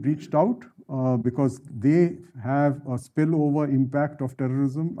whom we've reached out, because they have a spillover impact of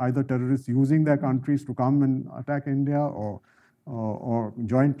terrorism, either terrorists using their countries to come and attack India or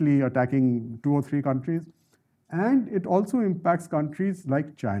jointly attacking 2 or 3 countries. And it also impacts countries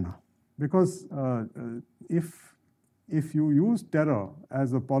like China, because if you use terror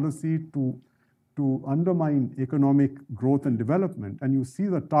as a policy to undermine economic growth and development, and you see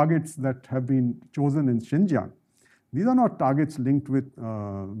the targets that have been chosen in Xinjiang, these are not targets linked with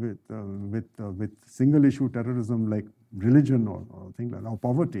single-issue terrorism like religion or things like that, or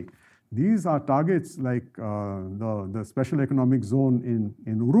poverty. These are targets like the special economic zone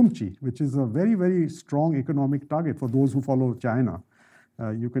in Urumqi, which is a very, very strong economic target for those who follow China.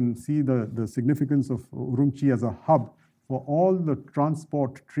 You can see the significance of Urumqi as a hub for all the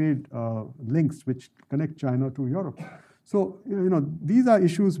transport trade links which connect China to Europe. So, these are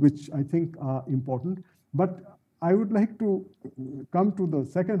issues which I think are important. But I would like to come to the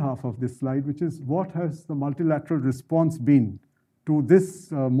second half of this slide, which is what has the multilateral response been to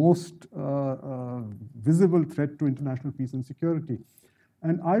this most visible threat to international peace and security.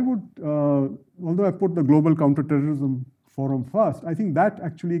 And I would, although I put the Global Counterterrorism Forum first, I think that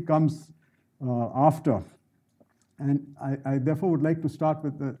actually comes after. And I therefore would like to start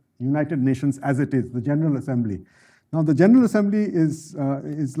with the United Nations as it is, the General Assembly. Now, the General Assembly is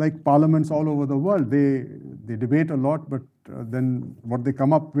like parliaments all over the world. They debate a lot, but then what they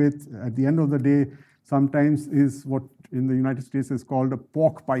come up with at the end of the day sometimes is what in the United States is called a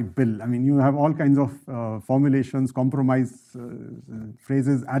pork pipe bill. I mean, you have all kinds of formulations, compromise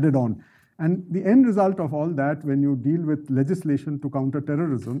phrases added on. And the end result of all that, when you deal with legislation to counter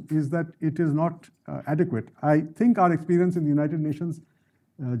terrorism, is that it is not adequate. I think our experience in the United Nations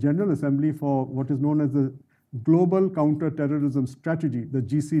General Assembly for what is known as the Global Counterterrorism Strategy, the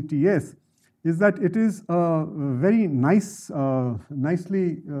GCTS, is that it is a very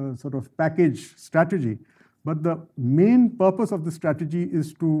nicely sort of packaged strategy. But the main purpose of the strategy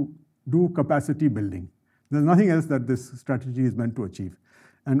is to do capacity building. There's nothing else that this strategy is meant to achieve.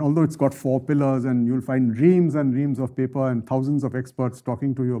 And although it's got 4 pillars, and you'll find reams and reams of paper and thousands of experts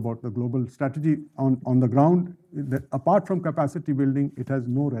talking to you about the global strategy on the ground, apart from capacity building, it has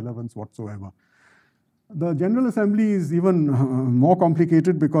no relevance whatsoever. The General Assembly is even more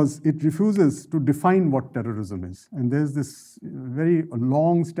complicated because it refuses to define what terrorism is. And there's this very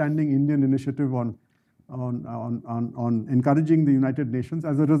long-standing Indian initiative on encouraging the United Nations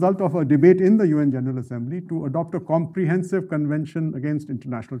as a result of a debate in the UN General Assembly to adopt a comprehensive convention against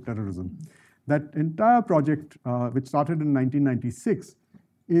international terrorism. That entire project, which started in 1996,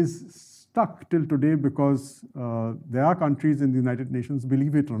 is stuck till today because there are countries in the United Nations,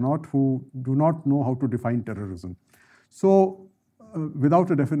 believe it or not, who do not know how to define terrorism. So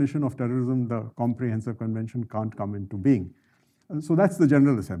without a definition of terrorism, the comprehensive convention can't come into being. So that's the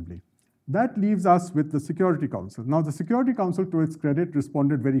General Assembly. That leaves us with the Security Council. Now, the Security Council, to its credit,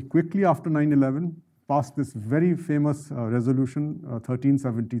 responded very quickly after 9/11, passed this very famous resolution,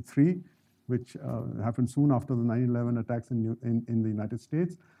 1373, which happened soon after the 9/11 attacks in the United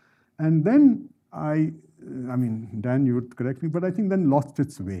States. And then I mean, Dan, you would correct me, but I think then lost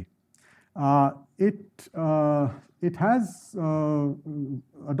its way. It has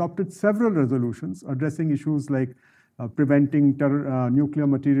adopted several resolutions addressing issues like preventing nuclear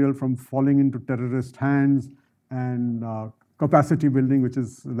material from falling into terrorist hands, and capacity building, which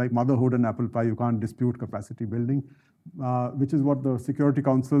is like motherhood and apple pie. You can't dispute capacity building, which is what the Security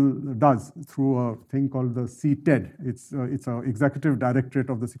Council does through a thing called the CTED. It's an executive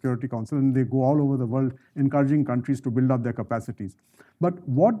directorate of the Security Council, and they go all over the world encouraging countries to build up their capacities. But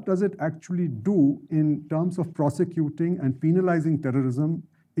what does it actually do in terms of prosecuting and penalizing terrorism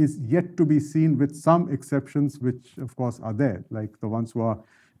is yet to be seen, with some exceptions which, of course, are there, like the ones who are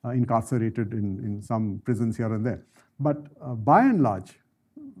incarcerated in some prisons here and there. But by and large,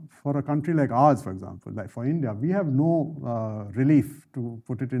 for a country like ours, for example, like for India, we have no relief, to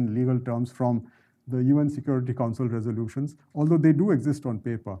put it in legal terms, from the UN Security Council resolutions, although they do exist on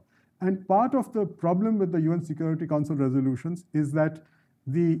paper. And part of the problem with the UN Security Council resolutions is that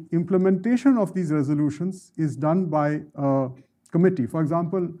the implementation of these resolutions is done by a committee. For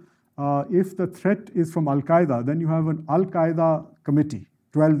example, if the threat is from Al-Qaeda, then you have an Al-Qaeda committee,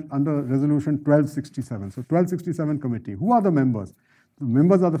 under resolution 1267. So 1267 committee. Who are the members? The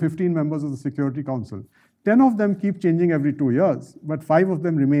members are the 15 members of the Security Council. 10 of them keep changing every 2 years, but 5 of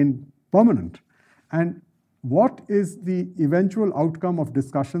them remain permanent. And what is the eventual outcome of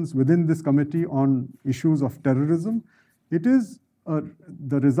discussions within this committee on issues of terrorism? It is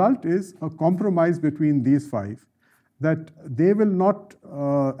the result is a compromise between these 5, that they will not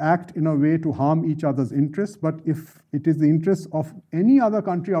act in a way to harm each other's interests, but if it is the interests of any other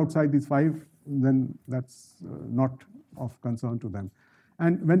country outside these 5, then that's not of concern to them.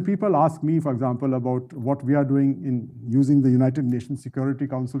 And when people ask me, for example, about what we are doing in using the United Nations Security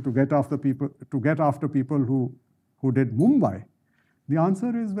Council to get after people who did Mumbai, the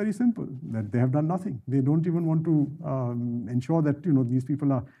answer is very simple, that they have done nothing. They don't even want to ensure that these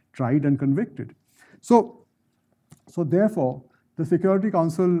people are tried and convicted. So therefore, the Security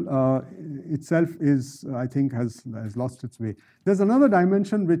Council itself is, I think, has lost its way. There's another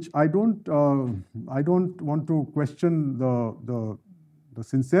dimension which I don't want to question the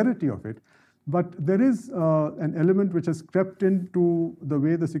sincerity of it, but there is an element which has crept into the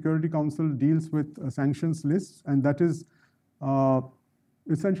way the Security Council deals with sanctions lists, and that is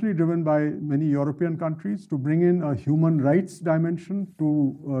essentially driven by many European countries to bring in a human rights dimension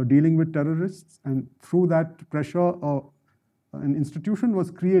to dealing with terrorists, and through that pressure, an institution was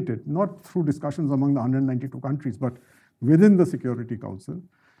created, not through discussions among the 192 countries, but within the Security Council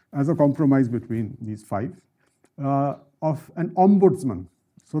as a compromise between these 5, of an ombudsman.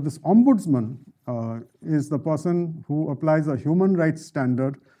 So this ombudsman is the person who applies a human rights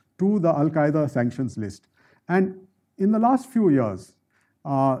standard to the Al-Qaeda sanctions list. And in the last few years,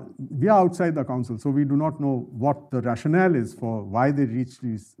 we are outside the council, so we do not know what the rationale is for why they reached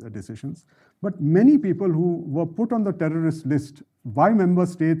these decisions. But many people who were put on the terrorist list by member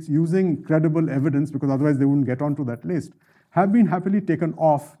states using credible evidence, because otherwise they wouldn't get onto that list, have been happily taken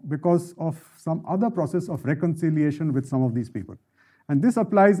off because of some other process of reconciliation with some of these people. And this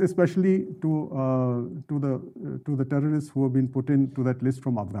applies especially to the terrorists who have been put into that list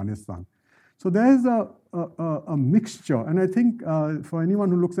from Afghanistan. So there is a mixture, and I think for anyone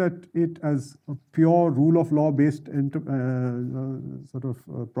who looks at it as a pure rule of law based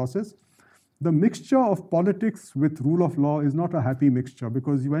process, the mixture of politics with rule of law is not a happy mixture,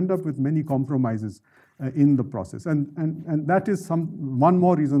 because you end up with many compromises in the process. And that is one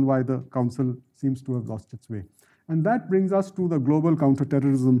more reason why the Council seems to have lost its way. And that brings us to the Global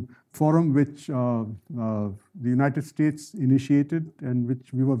Counterterrorism Forum, which the United States initiated and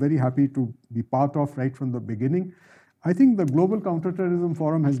which we were very happy to be part of right from the beginning. I think the Global Counterterrorism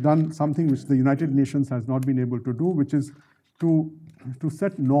Forum has done something which the United Nations has not been able to do, which is to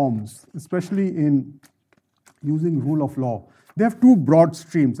set norms, especially in using rule of law. They have 2 broad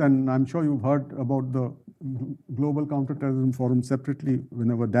streams, and I'm sure you've heard about the Global Counterterrorism Forum separately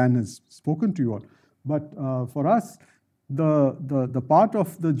whenever Dan has spoken to you all. But for us, the part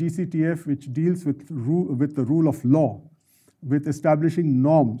of the GCTF which deals with the rule of law, with establishing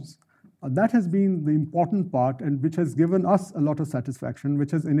norms, that has been the important part, and which has given us a lot of satisfaction,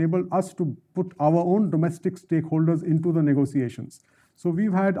 which has enabled us to put our own domestic stakeholders into the negotiations. So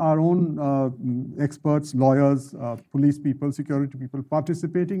we've had our own experts, lawyers, police people, security people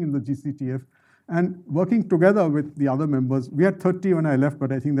participating in the GCTF and working together with the other members. We had 30 when I left,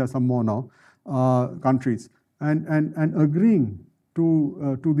 but I think there are some more now, countries, and agreeing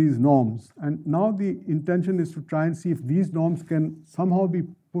to these norms. And now the intention is to try and see if these norms can somehow be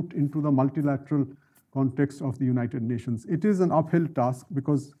put into the multilateral context of the United Nations. It is an uphill task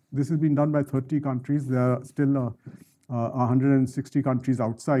because this has been done by 30 countries. There are still 160 countries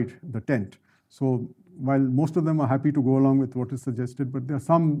outside the tent. So while most of them are happy to go along with what is suggested, but there are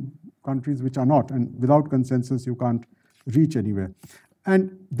some countries which are not, and without consensus you can't reach anywhere.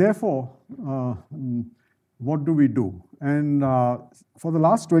 And therefore, what do we do? And for the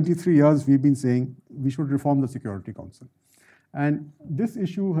last 23 years, we've been saying we should reform the Security Council. And this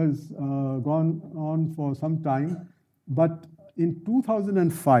issue has gone on for some time, but in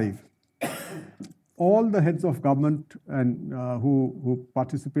 2005, all the heads of government and who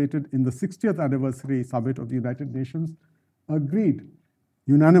participated in the 60th anniversary summit of the United Nations agreed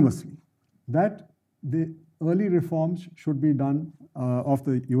unanimously that the early reforms should be done of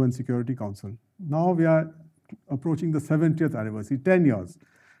the UN Security Council. Now we are approaching the 70th anniversary, 10 years.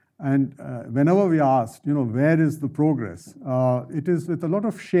 And whenever we are asked, where is the progress? It is with a lot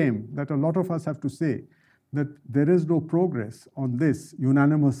of shame that a lot of us have to say that there is no progress on this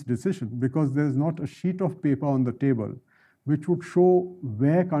unanimous decision, because there is not a sheet of paper on the table which would show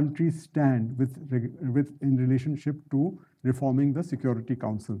where countries stand in relationship to reforming the Security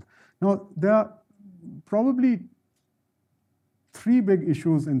Council. Now, there are probably three big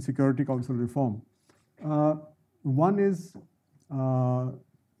issues in Security Council reform. One is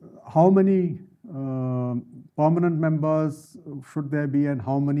how many permanent members should there be and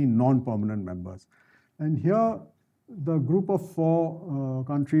how many non-permanent members. And here, the group of four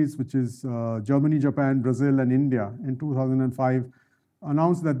countries, which is Germany, Japan, Brazil, and India, in 2005,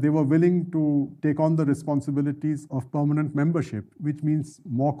 announced that they were willing to take on the responsibilities of permanent membership, which means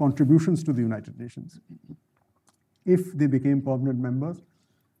more contributions to the United Nations, if they became permanent members,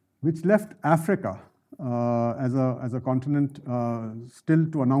 which left Africa as a continent still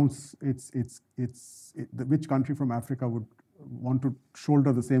to announce which country from Africa would want to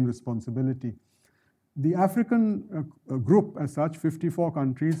shoulder the same responsibility. The African group as such, 54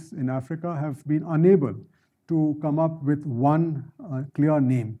 countries in Africa, have been unable to come up with one clear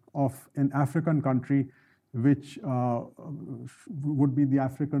name of an African country which would be the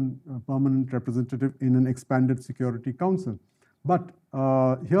African permanent representative in an expanded Security Council. But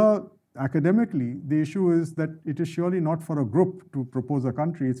here, academically, the issue is that it is surely not for a group to propose a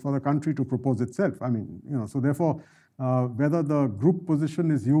country, it's for the country to propose itself. I mean, so therefore, whether the group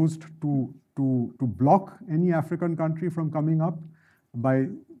position is used to block any African country from coming up by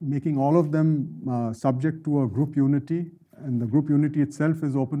making all of them subject to a group unity, and the group unity itself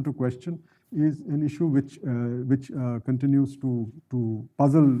is open to question, is an issue which continues to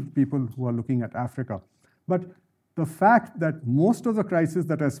puzzle people who are looking at Africa. But the fact that most of the crises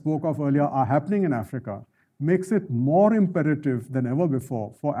that I spoke of earlier are happening in Africa makes it more imperative than ever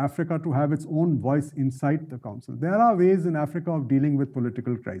before for Africa to have its own voice inside the Council. There are ways in Africa of dealing with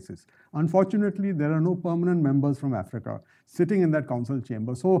political crisis. Unfortunately, there are no permanent members from Africa sitting in that Council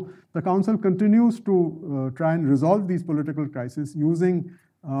chamber. So the Council continues to try and resolve these political crises using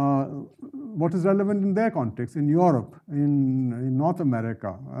what is relevant in their context, in Europe, in North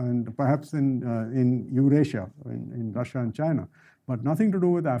America, and perhaps in Eurasia, in Russia and China, but nothing to do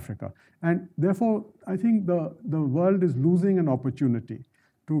with Africa. And therefore, I think the world is losing an opportunity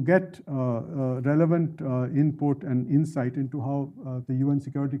to get relevant input and insight into how the UN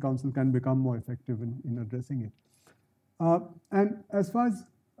Security Council can become more effective in addressing it. And as far as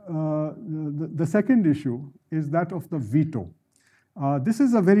the second issue is that of the veto. This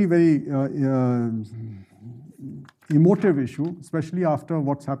is a very, very emotive issue, especially after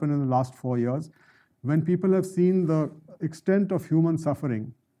what's happened in the last 4 years, when people have seen the extent of human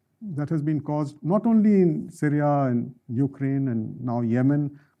suffering that has been caused not only in Syria and Ukraine and now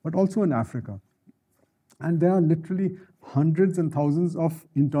Yemen, but also in Africa. And there are literally hundreds and thousands of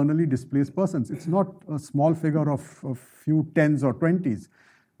internally displaced persons. It's not a small figure of a few tens or 20s.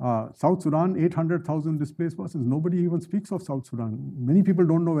 South Sudan, 800,000 displaced persons. Nobody even speaks of South Sudan. Many people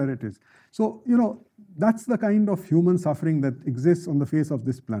don't know where it is. So, that's the kind of human suffering that exists on the face of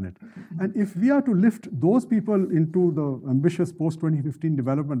this planet. And if we are to lift those people into the ambitious post-2015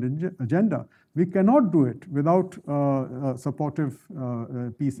 development agenda, we cannot do it without a supportive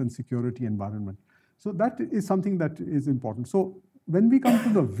peace and security environment. So that is something that is important. So when we come to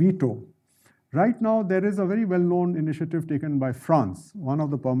the veto, right now, there is a very well-known initiative taken by France, one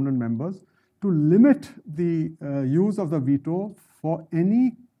of the permanent members, to limit the use of the veto for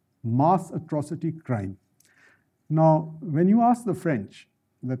any mass atrocity crime. Now, when you ask the French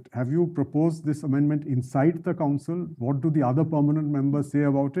that have you proposed this amendment inside the Council, what do the other permanent members say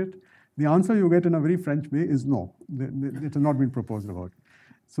about it? The answer you get in a very French way is no, it has not been proposed about.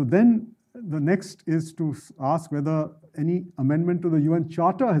 So then the next is to ask whether any amendment to the UN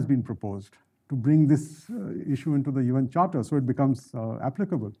Charter has been proposed to bring this issue into the UN Charter so it becomes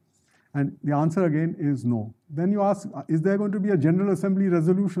applicable. And the answer again is no. Then you ask, is there going to be a General Assembly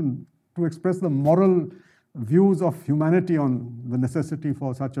resolution to express the moral views of humanity on the necessity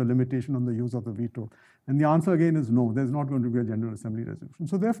for such a limitation on the use of the veto? And the answer again is no, there's not going to be a General Assembly resolution.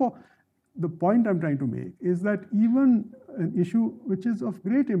 So therefore, the point I'm trying to make is that even an issue which is of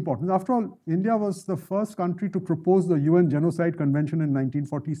great importance, after all, India was the first country to propose the UN Genocide Convention in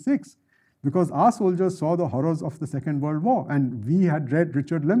 1946, because our soldiers saw the horrors of the Second World War, and we had read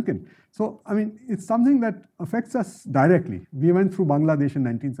Richard Lemkin. So, I mean, it's something that affects us directly. We went through Bangladesh in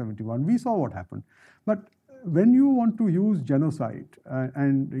 1971. We saw what happened. But when you want to use genocide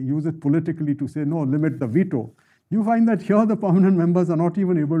and use it politically to say, no, limit the veto, you find that here the permanent members are not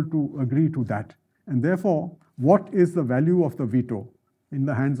even able to agree to that. And therefore, what is the value of the veto in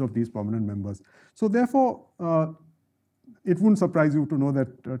the hands of these permanent members? So therefore, it wouldn't surprise you to know that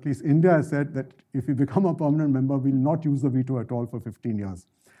at least India has said that if we become a permanent member, we'll not use the veto at all for 15 years.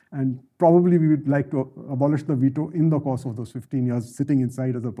 And probably we would like to abolish the veto in the course of those 15 years, sitting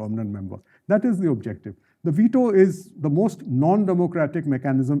inside as a permanent member. That is the objective. The veto is the most non-democratic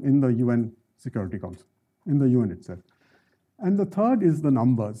mechanism in the UN Security Council, in the UN itself. And the third is the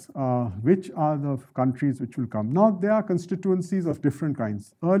numbers, which are the countries which will come. Now, there are constituencies of different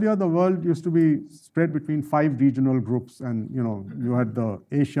kinds. Earlier, the world used to be spread between 5 regional groups, and you had the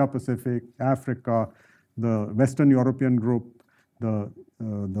Asia Pacific, Africa, the Western European group, the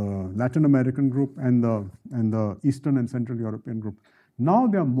Latin American group, and the Eastern and Central European group. Now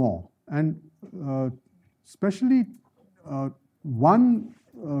there are more, and especially one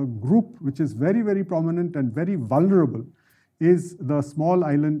group which is very, very prominent and very vulnerable is the small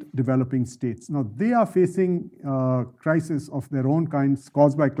island developing states. Now, they are facing crisis of their own kinds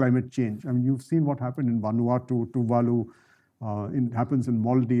caused by climate change. I mean, you've seen what happened in Vanuatu, Tuvalu, it happens in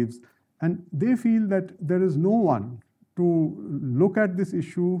Maldives, and they feel that there is no one to look at this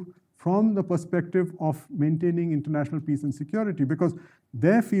issue from the perspective of maintaining international peace and security, because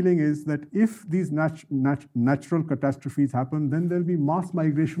their feeling is that if these natural catastrophes happen, then there'll be mass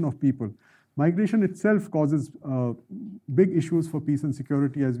migration of people. Migration itself causes big issues for peace and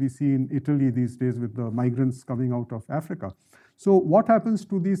security, as we see in Italy these days with the migrants coming out of Africa. So what happens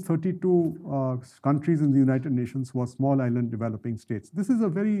to these 32 countries in the United Nations who are small island developing states? This is a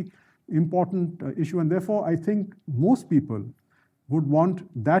very important issue, and therefore I think most people would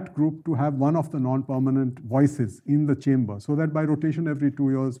want that group to have one of the non-permanent voices in the chamber, so that by rotation every 2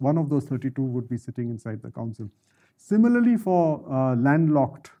 years, one of those 32 would be sitting inside the council. Similarly, for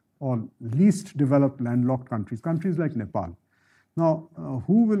landlocked or least developed landlocked countries like Nepal. Now,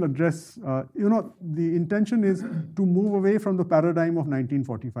 who will address, the intention is to move away from the paradigm of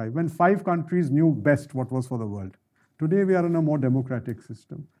 1945, when 5 countries knew best what was for the world. Today, we are in a more democratic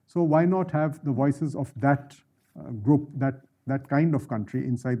system. So why not have the voices of that group, that kind of country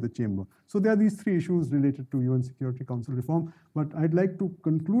inside the chamber? So there are these 3 issues related to UN Security Council reform, but I'd like to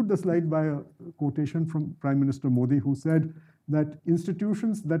conclude the slide by a quotation from Prime Minister Modi, who said that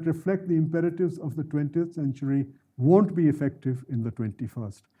institutions that reflect the imperatives of the 20th century won't be effective in the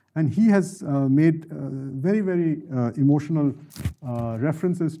 21st. And he has made very, very emotional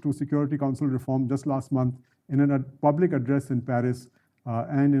references to Security Council reform just last month in a public address in Paris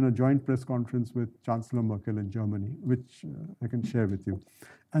and in a joint press conference with Chancellor Merkel in Germany, which I can share with you.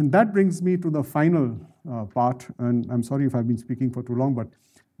 And that brings me to the final part, and I'm sorry if I've been speaking for too long, but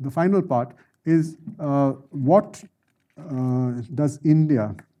the final part is what does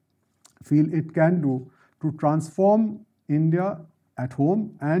India feel it can do to transform India at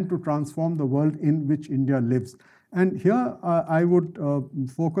home and to transform the world in which India lives. And here I would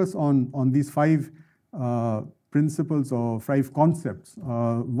focus on these 5 principles or 5 concepts.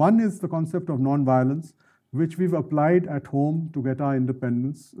 One is the concept of non-violence, which we've applied at home to get our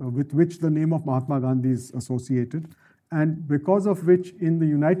independence, with which the name of Mahatma Gandhi is associated, and because of which in the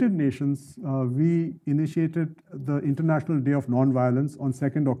United Nations, we initiated the International Day of Non-Violence on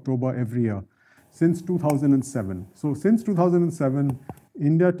 2nd October every year since 2007. So since 2007,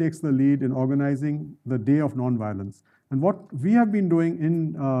 India takes the lead in organizing the Day of Non-Violence. And what we have been doing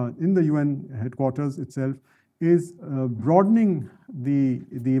in the UN headquarters itself is broadening the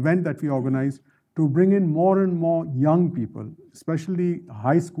event that we organize to bring in more and more young people, especially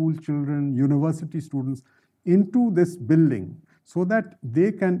high school children, university students, into this building so that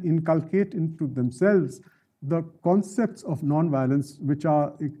they can inculcate into themselves the concepts of non-violence, which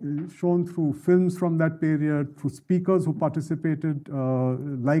are shown through films from that period, through speakers who participated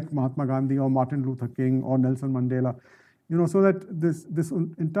like Mahatma Gandhi or Martin Luther King or Nelson Mandela, so that this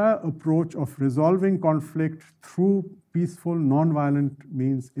entire approach of resolving conflict through peaceful, non-violent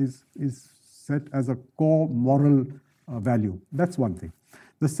means is set as a core moral value. That's one thing.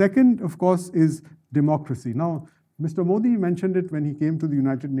 The second, of course, is democracy. Now, Mr. Modi mentioned it when he came to the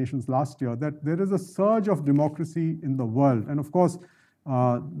United Nations last year, that there is a surge of democracy in the world. And of course,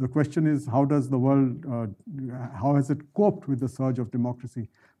 the question is, how does the world, how has it coped with the surge of democracy?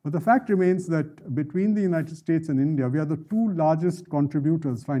 But the fact remains that between the United States and India, we are the 2 largest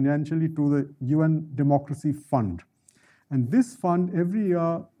contributors financially to the UN Democracy Fund. And this fund every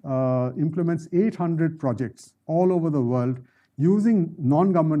year implements 800 projects all over the world using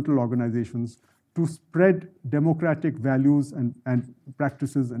non-governmental organizations to spread democratic values and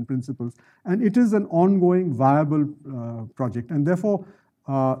practices and principles. And it is an ongoing, viable project. And therefore,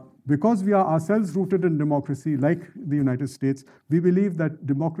 because we are ourselves rooted in democracy, like the United States, we believe that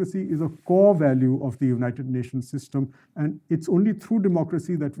democracy is a core value of the United Nations system. And it's only through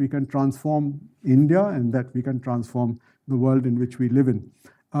democracy that we can transform India and that we can transform the world in which we live in.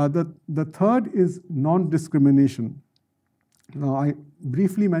 The third is non-discrimination. Now, I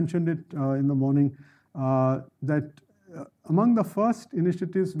briefly mentioned it in the morning that among the first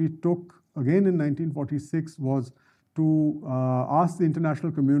initiatives we took again in 1946 was to ask the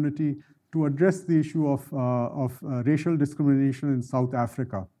international community to address the issue of racial discrimination in South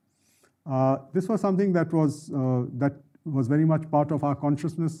Africa. This was something that was very much part of our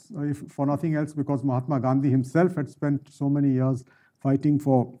consciousness, if for nothing else, because Mahatma Gandhi himself had spent so many years fighting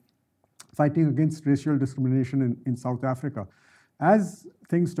against racial discrimination in South Africa. As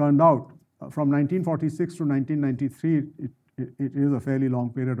things turned out, from 1946 to 1993, it is a fairly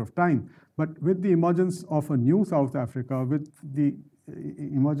long period of time. But with the emergence of a new South Africa, with the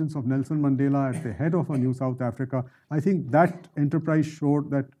emergence of Nelson Mandela at the head of a new South Africa, I think that enterprise showed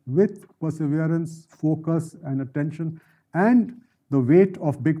that with perseverance, focus, and attention, and the weight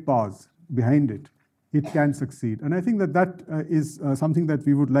of big powers behind it, it can succeed. And I think that is something that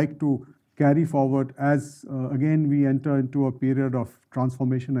we would like to carry forward as, again, we enter into a period of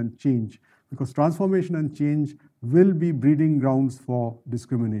transformation and change, because transformation and change will be breeding grounds for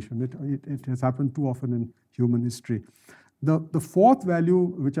discrimination. It has happened too often in human history. The fourth value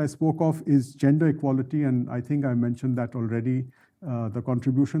which I spoke of is gender equality, and I think I mentioned that already, the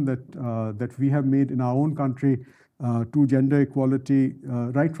contribution that we have made in our own country to gender equality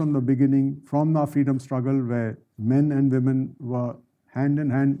right from the beginning, from our freedom struggle, where men and women were hand in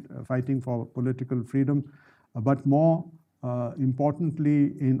hand fighting for political freedom, but more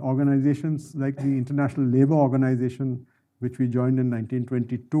importantly in organizations like the International Labour Organization, which we joined in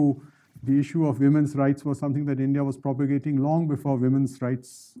 1922. The issue of women's rights was something that India was propagating long before women's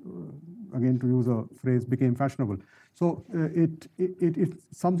rights, again to use a phrase, became fashionable. So it's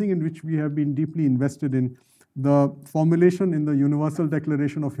something in which we have been deeply invested in. The formulation in the Universal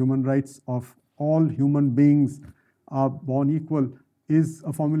Declaration of Human Rights of all human beings are born equal is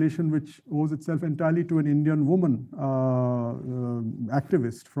a formulation which owes itself entirely to an Indian woman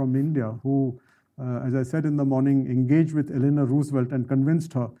activist from India who, as I said in the morning, engaged with Eleanor Roosevelt and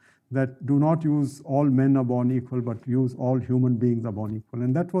convinced her that do not use all men are born equal, but use all human beings are born equal.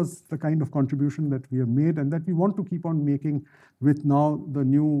 And that was the kind of contribution that we have made and that we want to keep on making with now the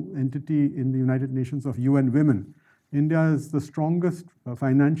new entity in the United Nations of UN Women. India is the strongest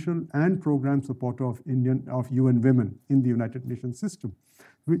financial and program supporter of UN Women in the United Nations system,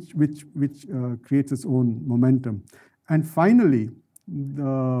 which creates its own momentum. And finally,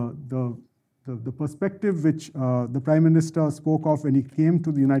 the perspective which the Prime Minister spoke of when he came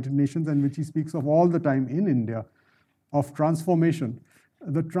to the United Nations and which he speaks of all the time in India, of transformation.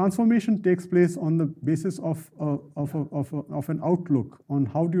 The transformation takes place on the basis of an outlook on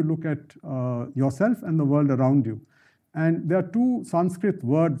how do you look at yourself and the world around you. And there are two Sanskrit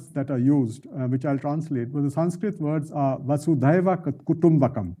words that are used, which I'll translate, but the Sanskrit words are Vasudhaiva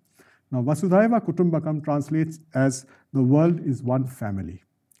Kutumbakam. Now, Vasudhaiva Kutumbakam translates as the world is one family.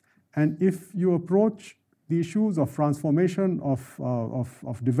 And if you approach the issues of transformation, of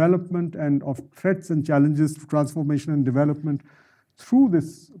development, and of threats and challenges to transformation and development through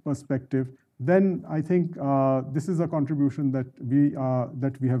this perspective, then I think this is a contribution that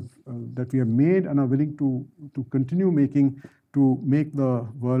we have made and are willing to continue making to make the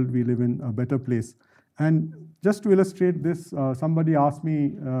world we live in a better place. And just to illustrate this, somebody asked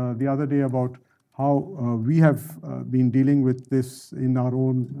me the other day about how we have been dealing with this in our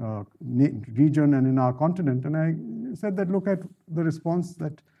own region and in our continent. And I said that look at the response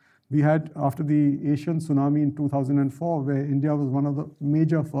that we had after the Asian tsunami in 2004, where India was one of the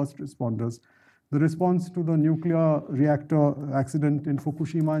major first responders. The response to the nuclear reactor accident in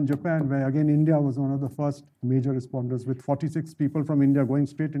Fukushima in Japan, where again India was one of the first major responders, with 46 people from India going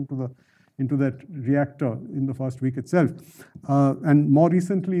straight into that reactor in the first week itself. And more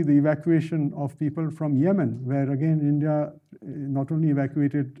recently, the evacuation of people from Yemen, where again India not only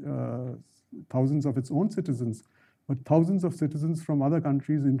evacuated thousands of its own citizens, but thousands of citizens from other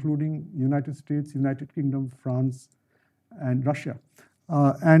countries, including United States, United Kingdom, France, and Russia.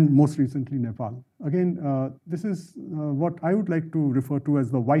 And most recently, Nepal. Again, this is what I would like to refer to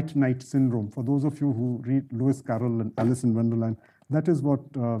as the white knight syndrome. For those of you who read Lewis Carroll and Alice in Wonderland, that is what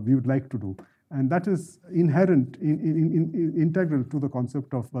we would like to do. And that is inherent, integral to the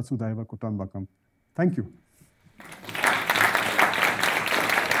concept of Vasudhaiva Kutumbakam. Thank you.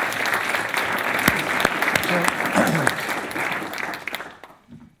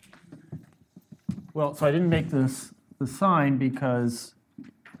 Well, so I didn't make the sign because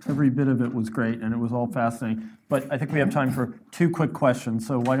every bit of it was great and it was all fascinating. But I think we have time for two quick questions.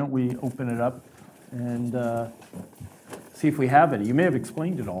 So why don't we open it up and see if we have any. You may have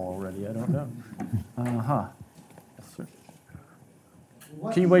explained it all already. I don't know. Yes, sir.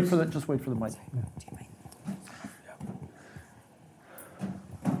 Can you wait for just wait for the mic.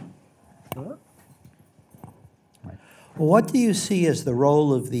 What do you see as the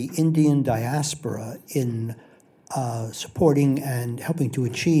role of the Indian diaspora in supporting and helping to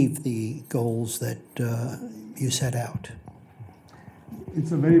achieve the goals that you set out?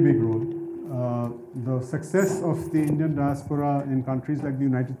 It's a very big role. The success of the Indian diaspora in countries like the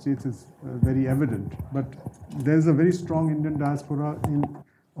United States is very evident, but there's a very strong Indian diaspora in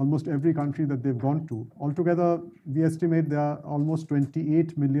almost every country that they've gone to. Altogether, we estimate there are almost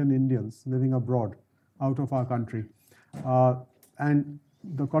 28 million Indians living abroad out of our country. And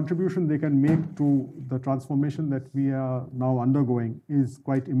the contribution they can make to the transformation that we are now undergoing is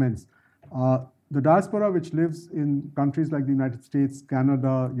quite immense. The diaspora which lives in countries like the United States,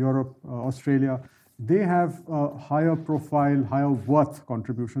 Canada, Europe, Australia, they have a higher profile, higher worth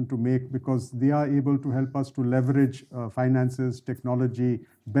contribution to make because they are able to help us to leverage finances, technology,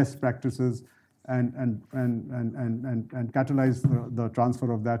 best practices, and catalyze the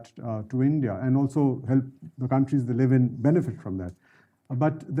transfer of that to India, and also help the countries they live in benefit from that.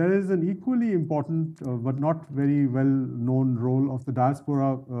 But there is an equally important but not very well-known role of the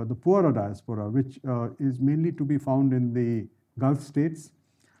diaspora, the poorer diaspora, which is mainly to be found in the Gulf states,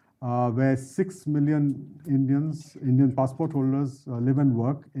 where 6 million Indian passport holders live and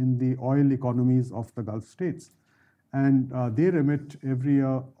work in the oil economies of the Gulf states. And they remit every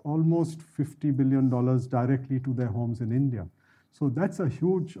year almost $50 billion directly to their homes in India. So that's a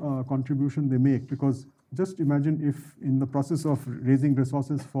huge contribution they make, because just imagine if in the process of raising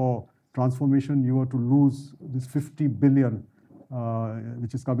resources for transformation, you were to lose this 50 billion,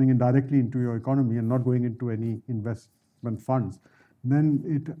 which is coming in directly into your economy and not going into any investment funds,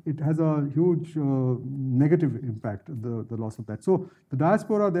 then it has a huge negative impact, the loss of that. So the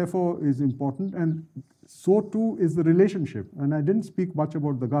diaspora, therefore, is important, and so too is the relationship. And I didn't speak much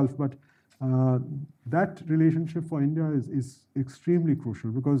about the Gulf, but that relationship for India is extremely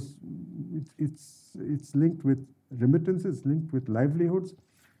crucial, because it's linked with remittances, linked with livelihoods,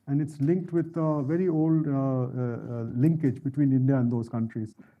 and it's linked with a very old linkage between India and those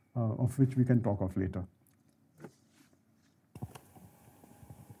countries, of which we can talk of later.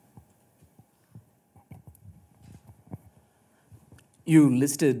 You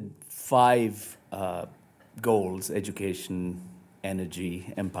listed 5 goals: education,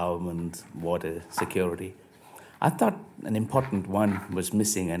 energy, empowerment, water, security. I thought an important one was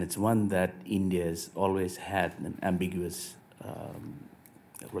missing, and it's one that India has always had an ambiguous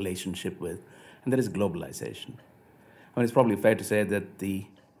relationship with, and that is globalization. I mean, it's probably fair to say that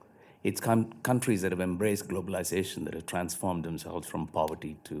it's countries that have embraced globalization that have transformed themselves from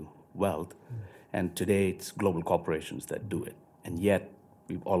poverty to wealth, and today it's global corporations that do it. And yet,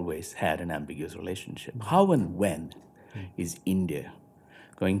 we've always had an ambiguous relationship. How and when is India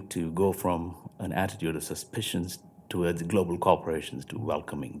going to go from an attitude of suspicions towards global corporations to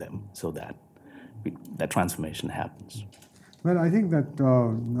welcoming them, so that that transformation happens? Well, I think that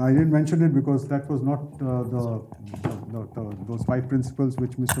I didn't mention it because that was not those 5 principles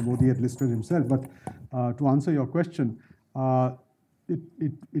which Mr. Modi had listed himself. But to answer your question,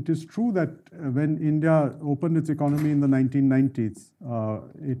 it is true that when India opened its economy in the 1990s,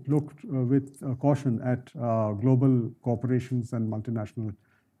 it looked with caution at global corporations and multinational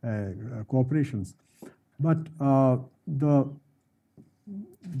corporations. But the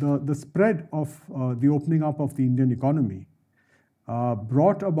spread of the opening up of the Indian economy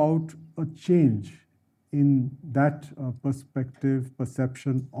brought about a change in that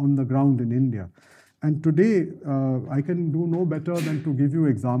perception on the ground in India. And today, I can do no better than to give you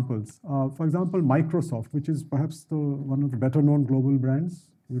examples. For example, Microsoft, which is perhaps one of the better-known global brands,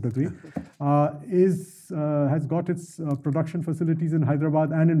 you'd agree, has got its production facilities in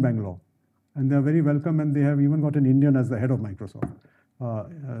Hyderabad and in Bangalore. And they're very welcome, and they have even got an Indian as the head of Microsoft,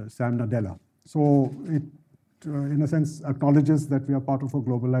 Sam Nadella. So it, in a sense, acknowledges that we are part of a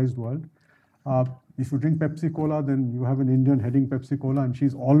globalized world. If you drink Pepsi Cola, then you have an Indian heading Pepsi Cola, and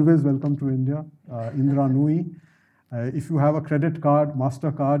she's always welcome to India, Indra Nui. If you have a credit card,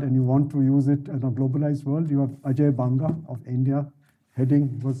 MasterCard, and you want to use it in a globalized world, you have Ajay Banga of India,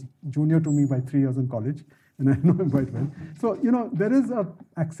 heading, was junior to me by 3 years in college, and I know him quite well. So, you know, there is a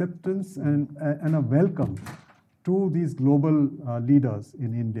acceptance and a welcome to these global leaders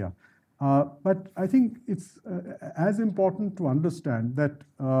in India. But I think it's as important to understand that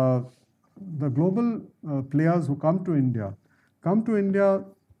the global players who come to India,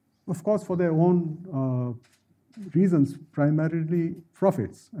 of course, for their own reasons, primarily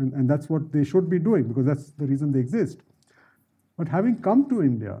profits. And that's what they should be doing, because that's the reason they exist. But having come to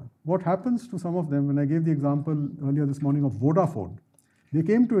India, what happens to some of them, and I gave the example earlier this morning of Vodafone, they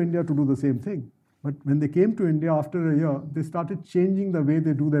came to India to do the same thing. But when they came to India after a year, they started changing the way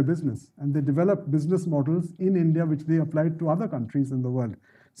they do their business. And they developed business models in India, which they applied to other countries in the world.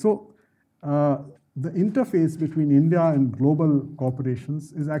 So the interface between India and global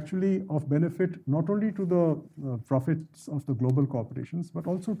corporations is actually of benefit not only to the profits of the global corporations, but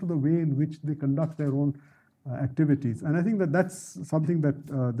also to the way in which they conduct their own activities. And I think that that's something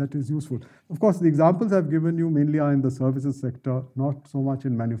that is useful. Of course, the examples I've given you mainly are in the services sector, not so much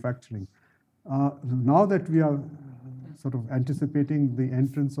in manufacturing. Now that we are sort of anticipating the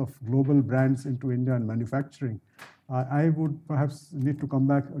entrance of global brands into India and manufacturing, I would perhaps need to come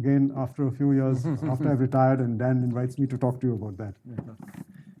back again after a few years, after I've retired, and Dan invites me to talk to you about that.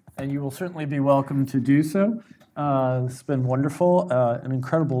 And you will certainly be welcome to do so. It's been wonderful, an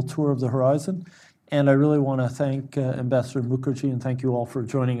incredible tour of the horizon. And I really want to thank Ambassador Mukerji and thank you all for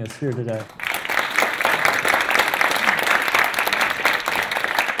joining us here today.